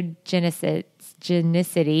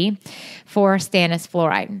acidogenicity for stannous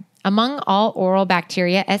fluoride. Among all oral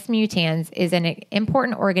bacteria, S. mutans is an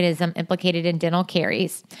important organism implicated in dental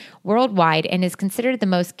caries worldwide and is considered the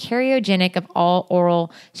most cariogenic of all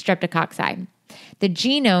oral streptococci. The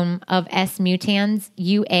genome of S. mutans,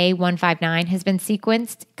 UA159, has been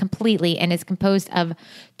sequenced completely and is composed of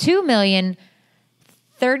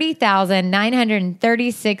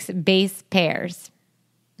 2,030,936 base pairs.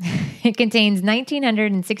 It contains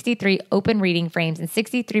 1,963 open reading frames, and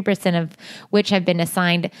 63% of which have been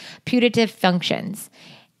assigned putative functions.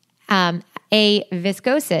 A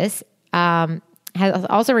viscosis has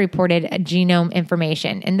also reported genome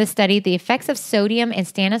information. In this study, the effects of sodium and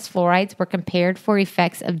stannous fluorides were compared for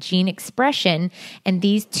effects of gene expression in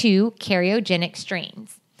these two cariogenic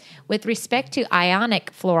strains. With respect to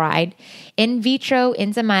ionic fluoride, in vitro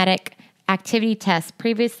enzymatic activity tests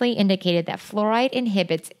previously indicated that fluoride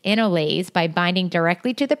inhibits enolase by binding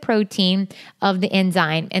directly to the protein of the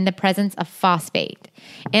enzyme in the presence of phosphate.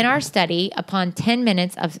 In our study, upon 10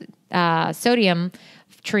 minutes of sodium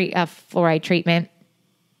fluoride treatment,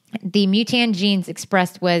 the mutant genes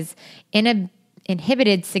expressed was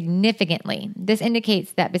inhibited significantly. This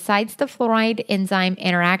indicates that besides the fluoride enzyme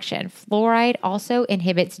interaction, fluoride also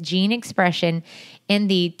inhibits gene expression in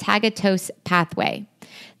the tagatose pathway.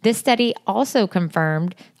 This study also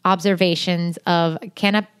confirmed observations of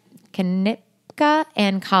Kanipka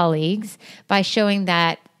and colleagues by showing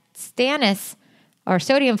that stannous or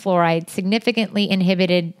sodium fluoride significantly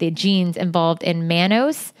inhibited the genes involved in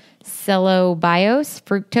mannose, cellobiose,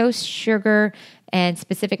 fructose, sugar, and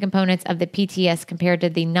specific components of the PTS compared to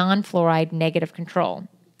the non-fluoride negative control.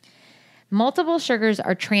 Multiple sugars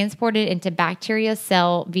are transported into bacteria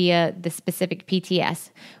cell via the specific PTS.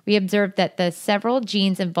 We observed that the several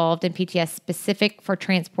genes involved in PTS specific for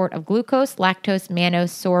transport of glucose, lactose,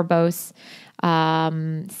 mannose, sorbose,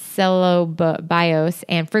 cellobiose,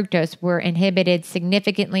 and fructose were inhibited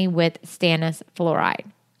significantly with stannous fluoride.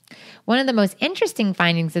 One of the most interesting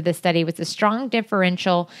findings of this study was the strong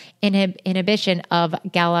differential inhibition of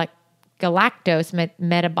galactose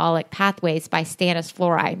metabolic pathways by stannous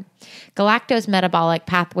fluoride. Galactose metabolic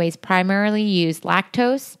pathways primarily use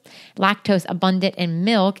lactose. Lactose abundant in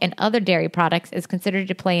milk and other dairy products is considered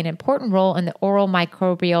to play an important role in the oral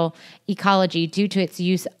microbial ecology due to its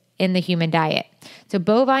use in the human diet. So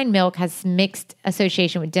bovine milk has mixed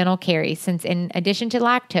association with dental caries, since in addition to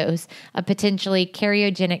lactose, a potentially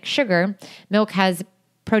cariogenic sugar, milk has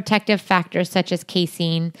protective factors such as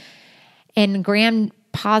casein. In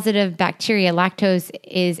gram-positive bacteria, lactose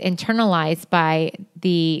is internalized by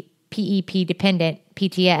the PEP-dependent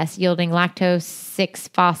PTS, yielding lactose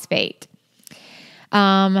 6-phosphate.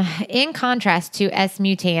 In contrast to S.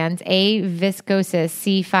 mutans, A.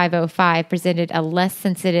 viscosus C505 presented a less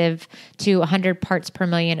sensitive to 100 parts per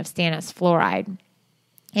million of stannous fluoride.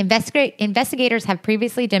 Investigators have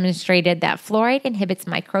previously demonstrated that fluoride inhibits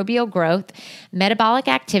microbial growth, metabolic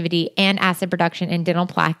activity, and acid production in dental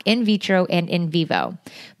plaque in vitro and in vivo.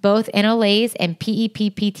 Both NLAs and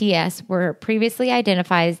PEP-PTS were previously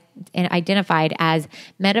identified as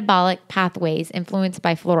metabolic pathways influenced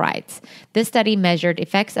by fluorides. This study measured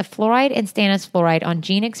effects of fluoride and stannous fluoride on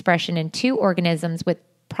gene expression in 2 organisms with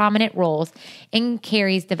prominent roles in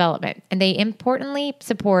caries development, and they importantly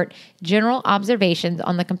support general observations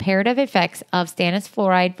on the comparative effects of stannous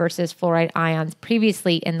fluoride versus fluoride ions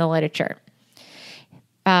previously in the literature.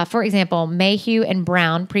 For example, Mayhew and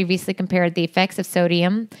Brown previously compared the effects of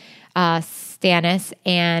sodium, stannous,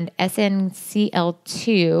 and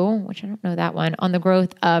SNCL2, which I don't know that one, on the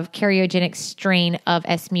growth of cariogenic strain of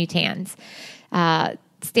S. mutans.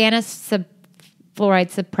 Stannous fluoride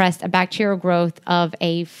suppressed a bacterial growth of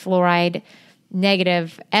a fluoride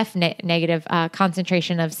negative, F negative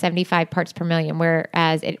concentration of 75 parts per million,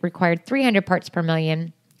 whereas it required 300 parts per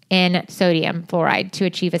million in sodium fluoride to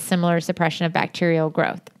achieve a similar suppression of bacterial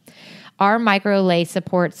growth. Our microarray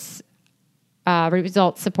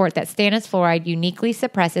results support that stannous fluoride uniquely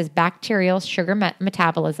suppresses bacterial sugar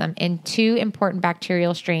metabolism in 2 important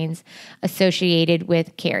bacterial strains associated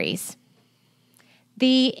with caries.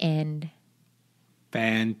 The end.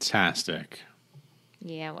 Fantastic.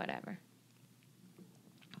 Yeah, whatever.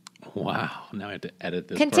 Wow. Now I have to edit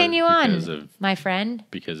this. Continue on, my friend.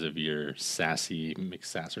 Because of your sassy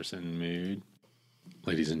McSasserson mood.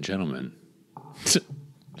 Ladies and gentlemen.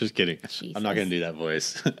 Just kidding. Jesus. I'm not going to do that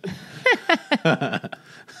voice.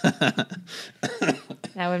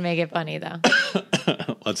 That would make it funny, though.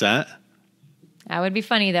 What's that? That would be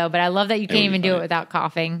funny, though, but I love that you can't even do it without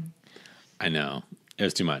coughing. I know. It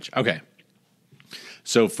was too much. Okay.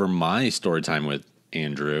 So for my story time with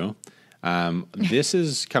Andrew, this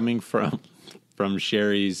is coming from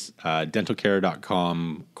Sherri's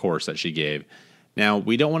dentalcare.com course that she gave. Now,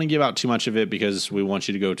 we don't want to give out too much of it because we want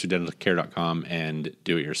you to go to dentalcare.com and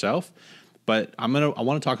do it yourself. But I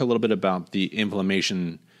want to talk a little bit about the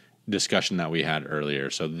inflammation discussion that we had earlier.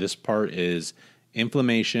 So this part is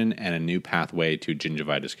inflammation and a new pathway to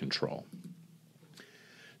gingivitis control.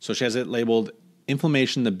 So she has it labeled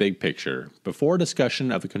Inflammation, the Big Picture. Before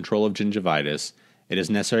discussion of the control of gingivitis, it is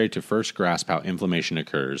necessary to first grasp how inflammation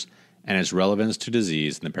occurs and its relevance to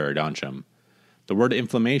disease in the periodontium. The word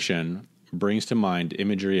inflammation brings to mind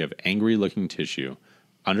imagery of angry-looking tissue.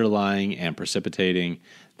 Underlying and precipitating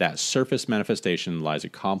that surface manifestation lies a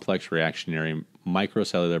complex reactionary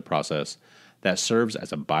microcellular process that serves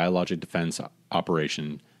as a biologic defense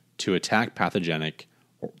operation to attack pathogenic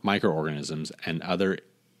microorganisms and other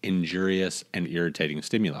injurious and irritating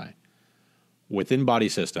stimuli. Within body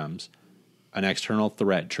systems, an external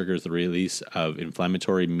threat triggers the release of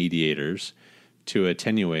inflammatory mediators to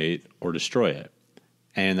attenuate or destroy it,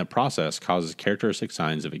 and the process causes characteristic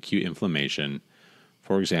signs of acute inflammation,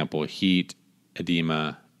 for example, heat,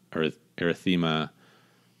 edema, erythema,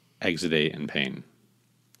 exudate, and pain.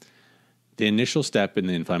 The initial step in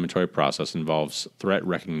the inflammatory process involves threat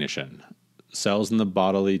recognition. Cells in the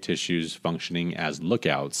bodily tissues functioning as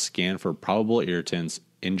lookouts scan for probable irritants,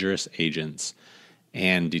 injurious agents,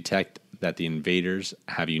 and detect that the invaders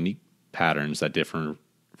have unique patterns that differ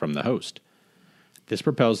from the host. This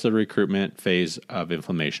propels the recruitment phase of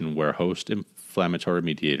inflammation, where host inflammatory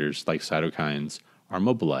mediators like cytokines are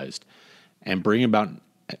mobilized and bring about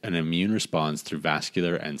an immune response through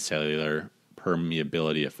vascular and cellular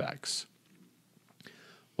permeability effects.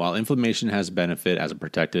 While inflammation has benefit as a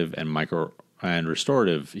protective and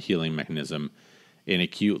restorative healing mechanism in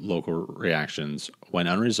acute local reactions, when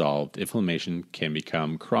unresolved, inflammation can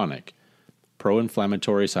become chronic,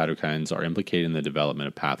 Pro-inflammatory cytokines are implicated in the development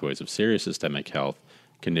of pathways of serious systemic health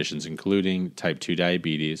conditions, including type 2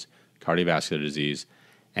 diabetes, cardiovascular disease,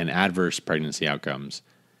 and adverse pregnancy outcomes.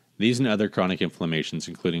 These and other chronic inflammations,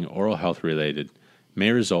 including oral health related,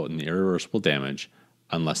 may result in irreversible damage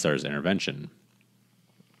unless there is intervention.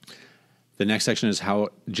 The next section is how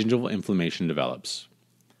gingival inflammation develops.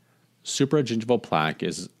 Supragingival plaque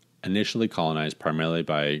is initially colonized primarily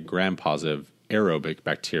by gram-positive aerobic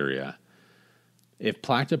bacteria. If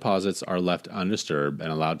plaque deposits are left undisturbed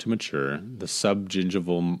and allowed to mature, the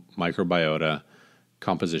subgingival microbiota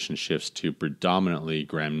composition shifts to predominantly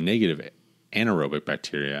gram-negative anaerobic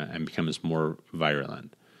bacteria and becomes more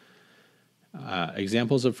virulent.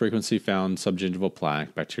 Examples of frequency found subgingival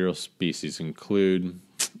plaque bacterial species include,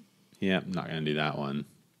 I'm not going to do that one.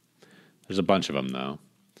 There's a bunch of them, though.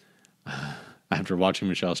 After watching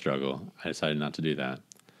Michelle struggle, I decided not to do that.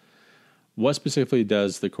 What specifically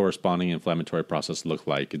does the corresponding inflammatory process look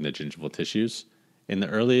like in the gingival tissues? In the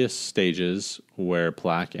earliest stages, where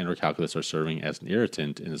plaque and or calculus are serving as an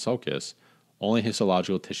irritant in the sulcus, only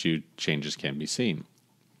histological tissue changes can be seen.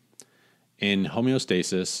 If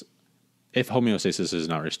homeostasis is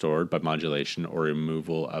not restored by modulation or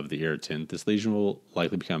removal of the irritant, this lesion will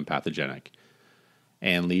likely become pathogenic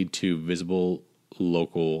and lead to visible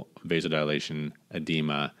local vasodilation,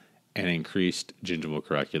 edema, and increased gingival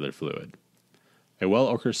coracular fluid. A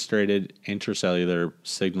well-orchestrated intracellular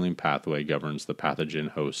signaling pathway governs the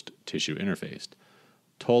pathogen-host tissue interface.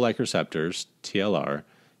 Toll-like receptors, TLR,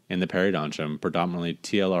 in the periodontium, predominantly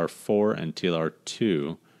TLR4 and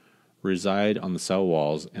TLR2, reside on the cell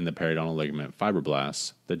walls in the periodontal ligament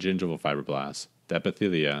fibroblasts, the gingival fibroblasts, the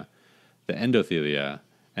epithelia, the endothelia,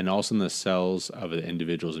 and also in the cells of the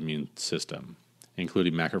individual's immune system,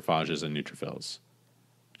 including macrophages and neutrophils.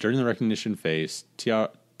 During the recognition phase,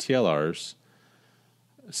 TLRs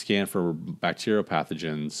scan for bacterial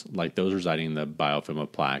pathogens like those residing in the biofilm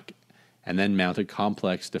of plaque, and then mount a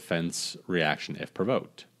complex defense reaction if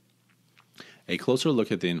provoked. A closer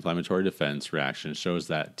look at the inflammatory defense reaction shows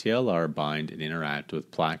that TLR bind and interact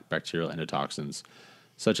with plaque bacterial endotoxins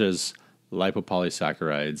such as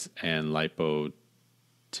lipopolysaccharides and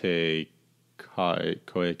lipoteichoic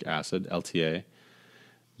acid, LTA.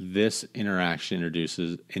 This interaction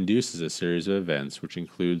induces a series of events which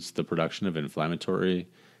includes the production of inflammatory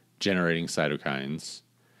generating cytokines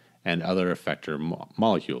and other effector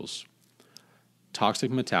molecules. Toxic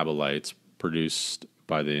metabolites produced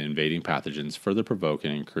by the invading pathogens further provoke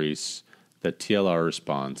and increase the TLR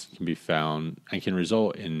response can be found and can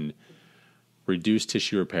result in reduced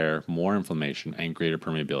tissue repair, more inflammation, and greater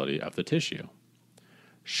permeability of the tissue.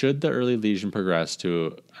 Should the early lesion progress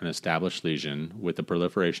to an established lesion with the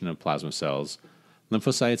proliferation of plasma cells,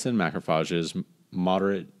 lymphocytes and macrophages,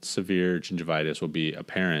 moderate severe gingivitis will be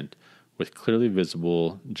apparent with clearly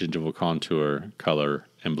visible gingival contour, color,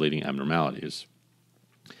 and bleeding abnormalities.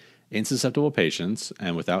 In susceptible patients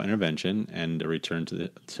and without intervention and a return to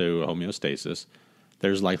homeostasis,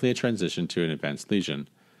 there is likely a transition to an advanced lesion.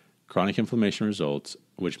 Chronic inflammation results,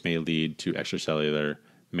 which may lead to extracellular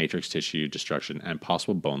matrix tissue destruction and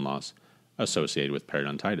possible bone loss associated with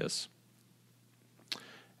periodontitis.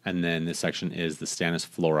 And then this section is the Stannous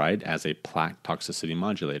fluoride as a plaque toxicity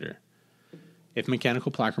modulator. If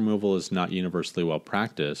mechanical plaque removal is not universally well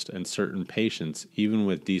practiced, and certain patients, even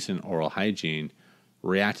with decent oral hygiene,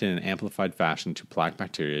 react in an amplified fashion to plaque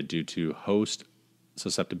bacteria due to host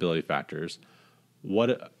susceptibility factors,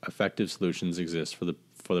 what effective solutions exist for the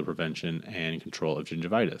prevention and control of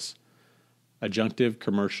gingivitis? Adjunctive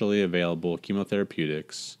commercially available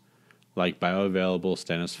chemotherapeutics like bioavailable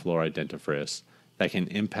stannous fluoride dentifrice that can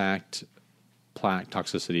impact plaque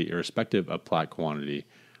toxicity irrespective of plaque quantity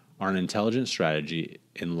are an intelligent strategy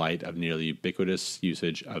in light of nearly ubiquitous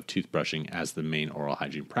usage of toothbrushing as the main oral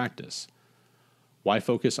hygiene practice. Why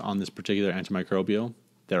focus on this particular antimicrobial?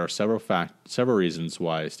 There are several reasons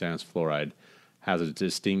why stannous fluoride has a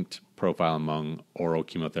distinct profile among oral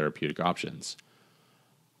chemotherapeutic options.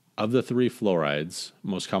 Of the three fluorides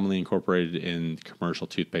most commonly incorporated in commercial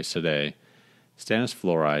toothpaste today, stannous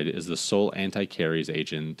fluoride is the sole anti-caries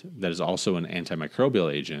agent that is also an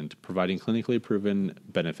antimicrobial agent, providing clinically proven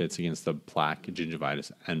benefits against the plaque,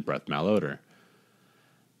 gingivitis, and breath malodor.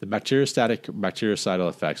 The bactericidal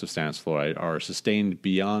effects of stannous fluoride are sustained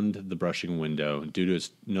beyond the brushing window due to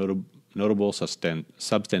its notable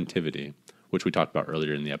substantivity, which we talked about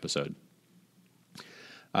earlier in the episode.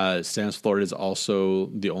 Stannous fluoride is also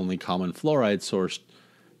the only common fluoride source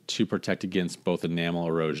to protect against both enamel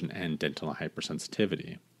erosion and dental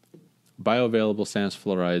hypersensitivity. Bioavailable stannous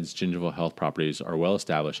fluoride's gingival health properties are well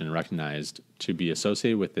established and recognized to be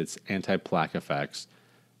associated with its anti-plaque effects,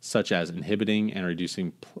 such as inhibiting and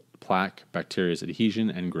reducing plaque bacteria's adhesion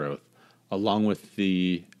and growth, along with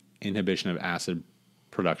the inhibition of acid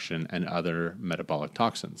production and other metabolic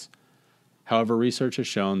toxins. However, research has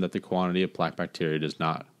shown that the quantity of plaque bacteria does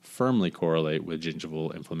not firmly correlate with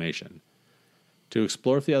gingival inflammation. To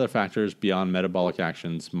explore if the other factors beyond metabolic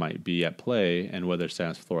actions might be at play and whether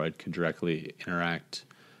stannous fluoride could directly interact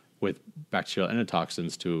with bacterial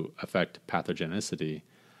endotoxins to affect pathogenicity,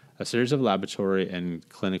 a series of laboratory and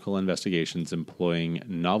clinical investigations employing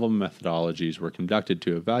novel methodologies were conducted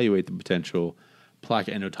to evaluate the potential plaque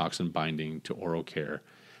endotoxin binding to oral care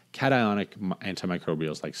cationic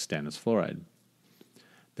antimicrobials like stannous fluoride.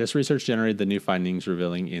 This research generated the new findings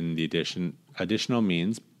revealing in the additional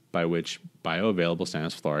means by which bioavailable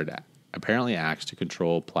stannous fluoride apparently acts to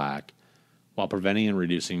control plaque while preventing and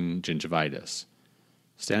reducing gingivitis.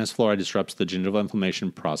 Stannous fluoride disrupts the gingival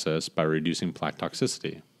inflammation process by reducing plaque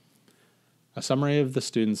toxicity. A summary of the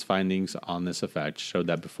students' findings on this effect showed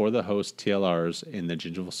that before the host TLRs in the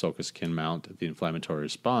gingival sulcus can mount the inflammatory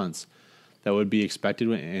response that would be expected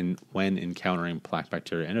when encountering plaque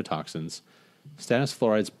bacteria endotoxins, stannous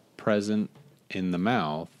fluorides present in the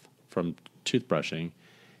mouth from toothbrushing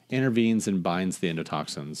intervenes and binds the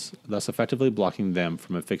endotoxins, thus effectively blocking them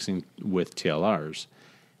from affixing with TLRs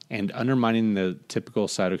and undermining the typical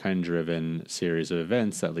cytokine-driven series of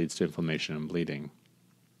events that leads to inflammation and bleeding.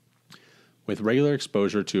 With regular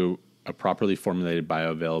exposure to a properly formulated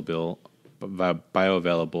bioavailable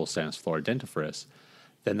stannous fluoride dentifrice,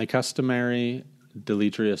 then the customary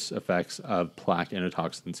deleterious effects of plaque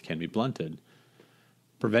endotoxins can be blunted,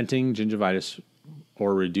 preventing gingivitis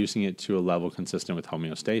or reducing it to a level consistent with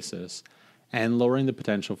homeostasis, and lowering the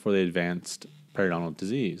potential for the advanced periodontal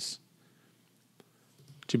disease.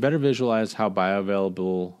 To better visualize how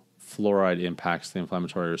bioavailable fluoride impacts the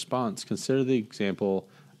inflammatory response, consider the example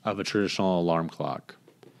of a traditional alarm clock.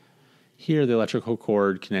 Here, the electrical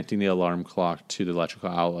cord connecting the alarm clock to the electrical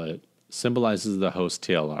outlet symbolizes the host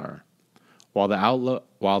TLR. While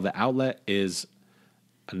the outlet is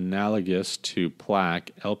analogous to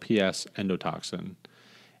plaque LPS endotoxin,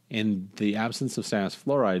 in the absence of stannous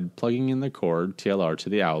fluoride, plugging in the cord TLR to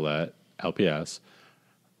the outlet LPS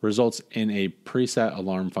results in a preset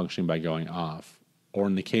alarm functioning by going off, or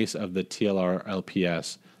in the case of the TLR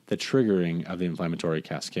LPS, the triggering of the inflammatory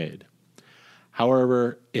cascade.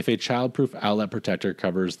 However, if a childproof outlet protector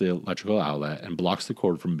covers the electrical outlet and blocks the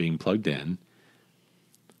cord from being plugged in,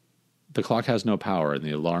 the clock has no power and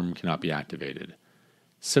the alarm cannot be activated.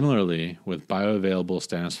 Similarly, with bioavailable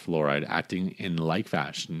stannous fluoride acting in like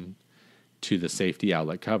fashion to the safety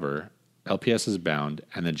outlet cover, LPS is bound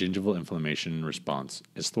and the gingival inflammation response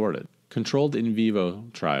is thwarted. Controlled in vivo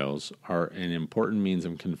trials are an important means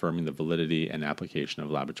of confirming the validity and application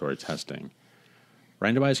of laboratory testing.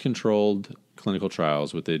 Randomized controlled clinical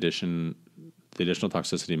trials with the additional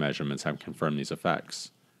toxicity measurements have confirmed these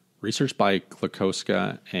effects. Research by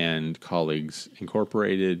Klakowska and colleagues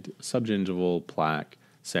incorporated subgingival plaque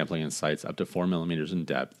sampling in sites up to 4 millimeters in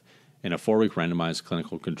depth in a 4-week randomized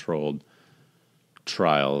clinical controlled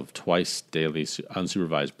trial of twice daily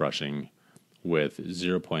unsupervised brushing with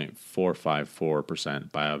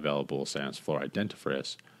 0.454% bioavailable stannous fluoride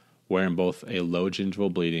dentifrice, wherein both a low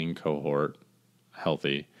gingival bleeding cohort,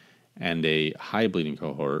 healthy, and a high bleeding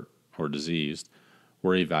cohort, or diseased,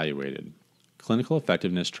 were evaluated. Clinical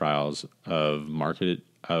effectiveness trials of marketed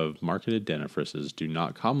dentifrices do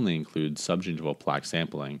not commonly include subgingival plaque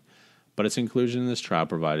sampling, but its inclusion in this trial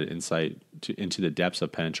provided insight into the depths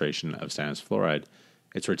of penetration of stannous fluoride,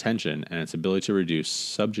 its retention, and its ability to reduce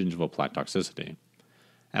subgingival plaque toxicity.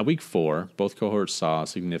 At week 4, both cohorts saw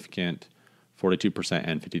significant 42%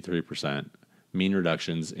 and 53% mean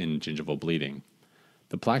reductions in gingival bleeding.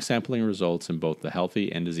 The plaque sampling results in both the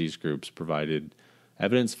healthy and diseased groups provided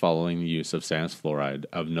evidence following the use of stannous fluoride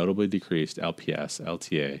of notably decreased LPS,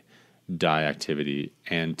 LTA, dye activity,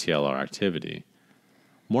 and TLR activity.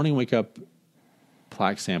 Morning wake-up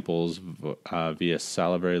plaque samples via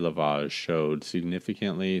salivary lavage showed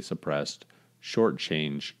significantly suppressed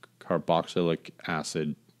short-change carboxylic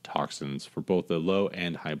acid toxins for both the low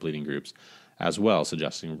and high bleeding groups, as well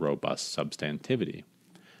suggesting robust substantivity.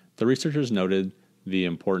 The researchers noted the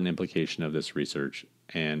important implication of this research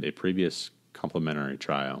and a previous complementary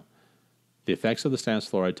trial. The effects of the stannous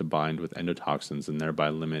fluoride to bind with endotoxins and thereby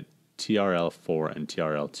limit TRL4 and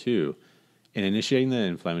TRL2 in initiating the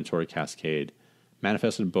inflammatory cascade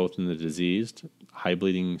manifested both in the diseased, high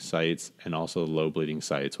bleeding sites and also low bleeding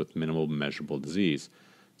sites with minimal measurable disease,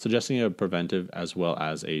 suggesting a preventive as well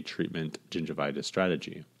as a treatment gingivitis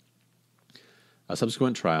strategy. A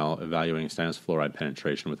subsequent trial evaluating stannous fluoride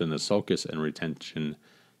penetration within the sulcus and retention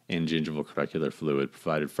in gingival corticular fluid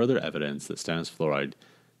provided further evidence that stannous fluoride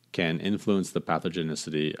can influence the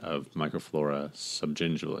pathogenicity of microflora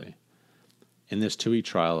subgingivally. In this 2-week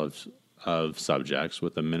trial of subjects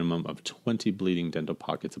with a minimum of 20 bleeding dental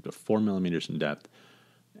pockets up to 4 millimeters in depth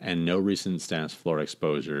and no recent stannous fluoride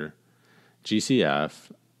exposure,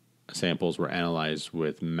 GCF samples were analyzed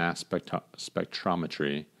with mass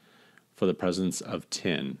spectrometry for the presence of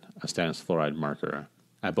tin, a stannous fluoride marker,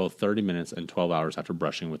 at both 30 minutes and 12 hours after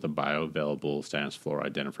brushing with a bioavailable stannous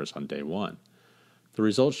fluoride dentifrice on day 1. The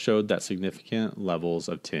results showed that significant levels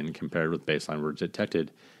of tin compared with baseline were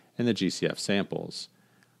detected in the GCF samples.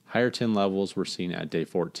 Higher tin levels were seen at day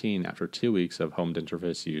 14 after 2 weeks of home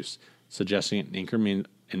dentifrice use, suggesting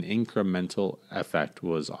an incremental effect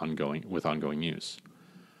was ongoing use.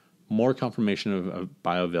 More confirmation of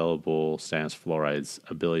bioavailable stannous fluoride's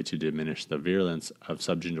ability to diminish the virulence of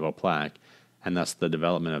subgingival plaque and thus the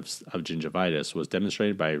development of gingivitis was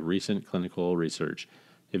demonstrated by recent clinical research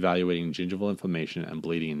evaluating gingival inflammation and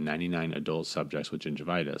bleeding in 99 adult subjects with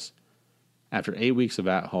gingivitis. After 8 weeks of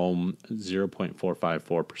at-home 0.454%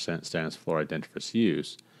 stannous fluoride dentifrice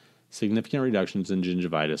use, significant reductions in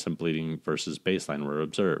gingivitis and bleeding versus baseline were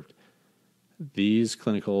observed. These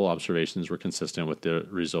clinical observations were consistent with the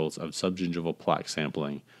results of subgingival plaque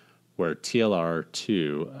sampling, where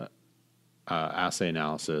TLR2 assay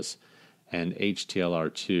analysis and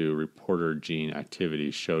HTLR2 reporter gene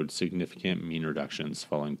activity showed significant mean reductions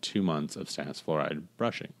following 2 months of stannous fluoride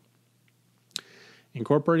brushing.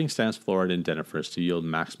 Incorporating stannous fluoride in dentifrice to yield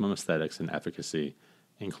maximum aesthetics and efficacy,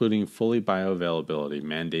 including fully bioavailability,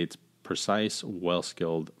 mandates precise,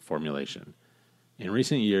 well-skilled formulation. In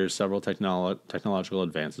recent years, several technological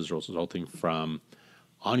advances resulting from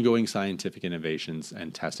ongoing scientific innovations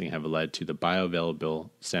and testing have led to the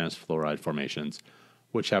bioavailable stannous fluoride formations,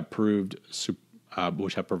 which have provided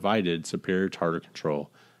superior tartar control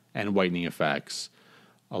and whitening effects,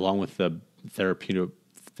 along with the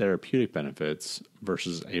therapeutic benefits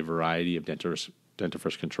versus a variety of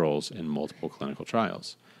dentifrice controls in multiple clinical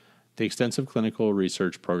trials. The extensive clinical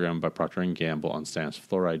research program by Procter & Gamble on stannous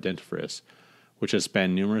fluoride dentifrice, which has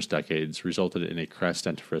spanned numerous decades, resulted in a Crest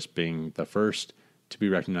dentifrice being the first to be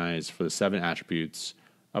recognized for the 7 attributes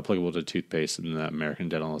applicable to toothpaste in the American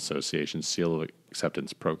Dental Association Seal of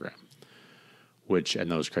Acceptance Program, and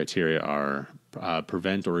those criteria are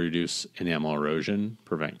prevent or reduce enamel erosion,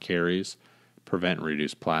 prevent caries, prevent and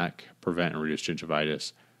reduce plaque, prevent and reduce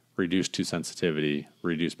gingivitis, reduce tooth sensitivity,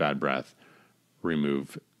 reduce bad breath,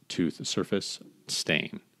 remove tooth surface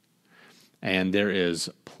stain. And there is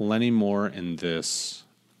plenty more in this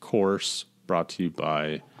course brought to you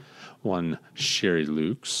by one Sherri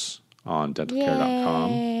Lukes on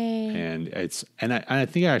dentalcare.com. And I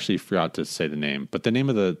think I actually forgot to say the name, but the name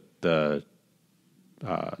of the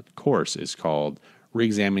course is called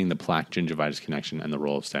Reexamining the Plaque Gingivitis Connection and the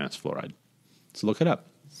Role of Stannous Fluoride. So look it up.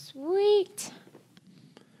 Sweet.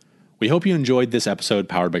 We hope you enjoyed this episode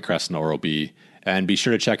powered by Crest+Oral B, and be sure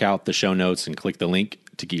to check out the show notes and click the link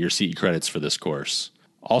to get your CE credits for this course.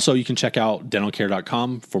 Also, you can check out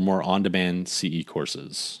dentalcare.com for more on-demand CE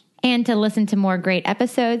courses. And to listen to more great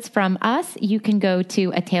episodes from us, you can go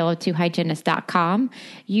to atale2hygienist.com.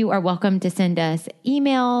 You are welcome to send us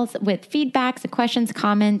emails with feedbacks and questions,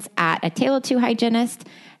 comments at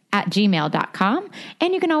atale2hygienist@gmail.com.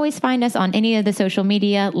 And you can always find us on any of the social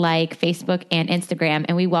media like Facebook and Instagram.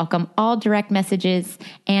 And we welcome all direct messages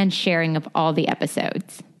and sharing of all the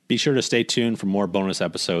episodes. Be sure to stay tuned for more bonus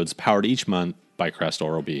episodes powered each month by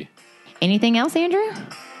Crest+Oral B. Anything else, Andrew?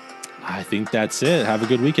 I think that's it. Have a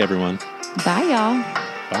good week, everyone. Bye, y'all.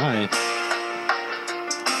 Bye.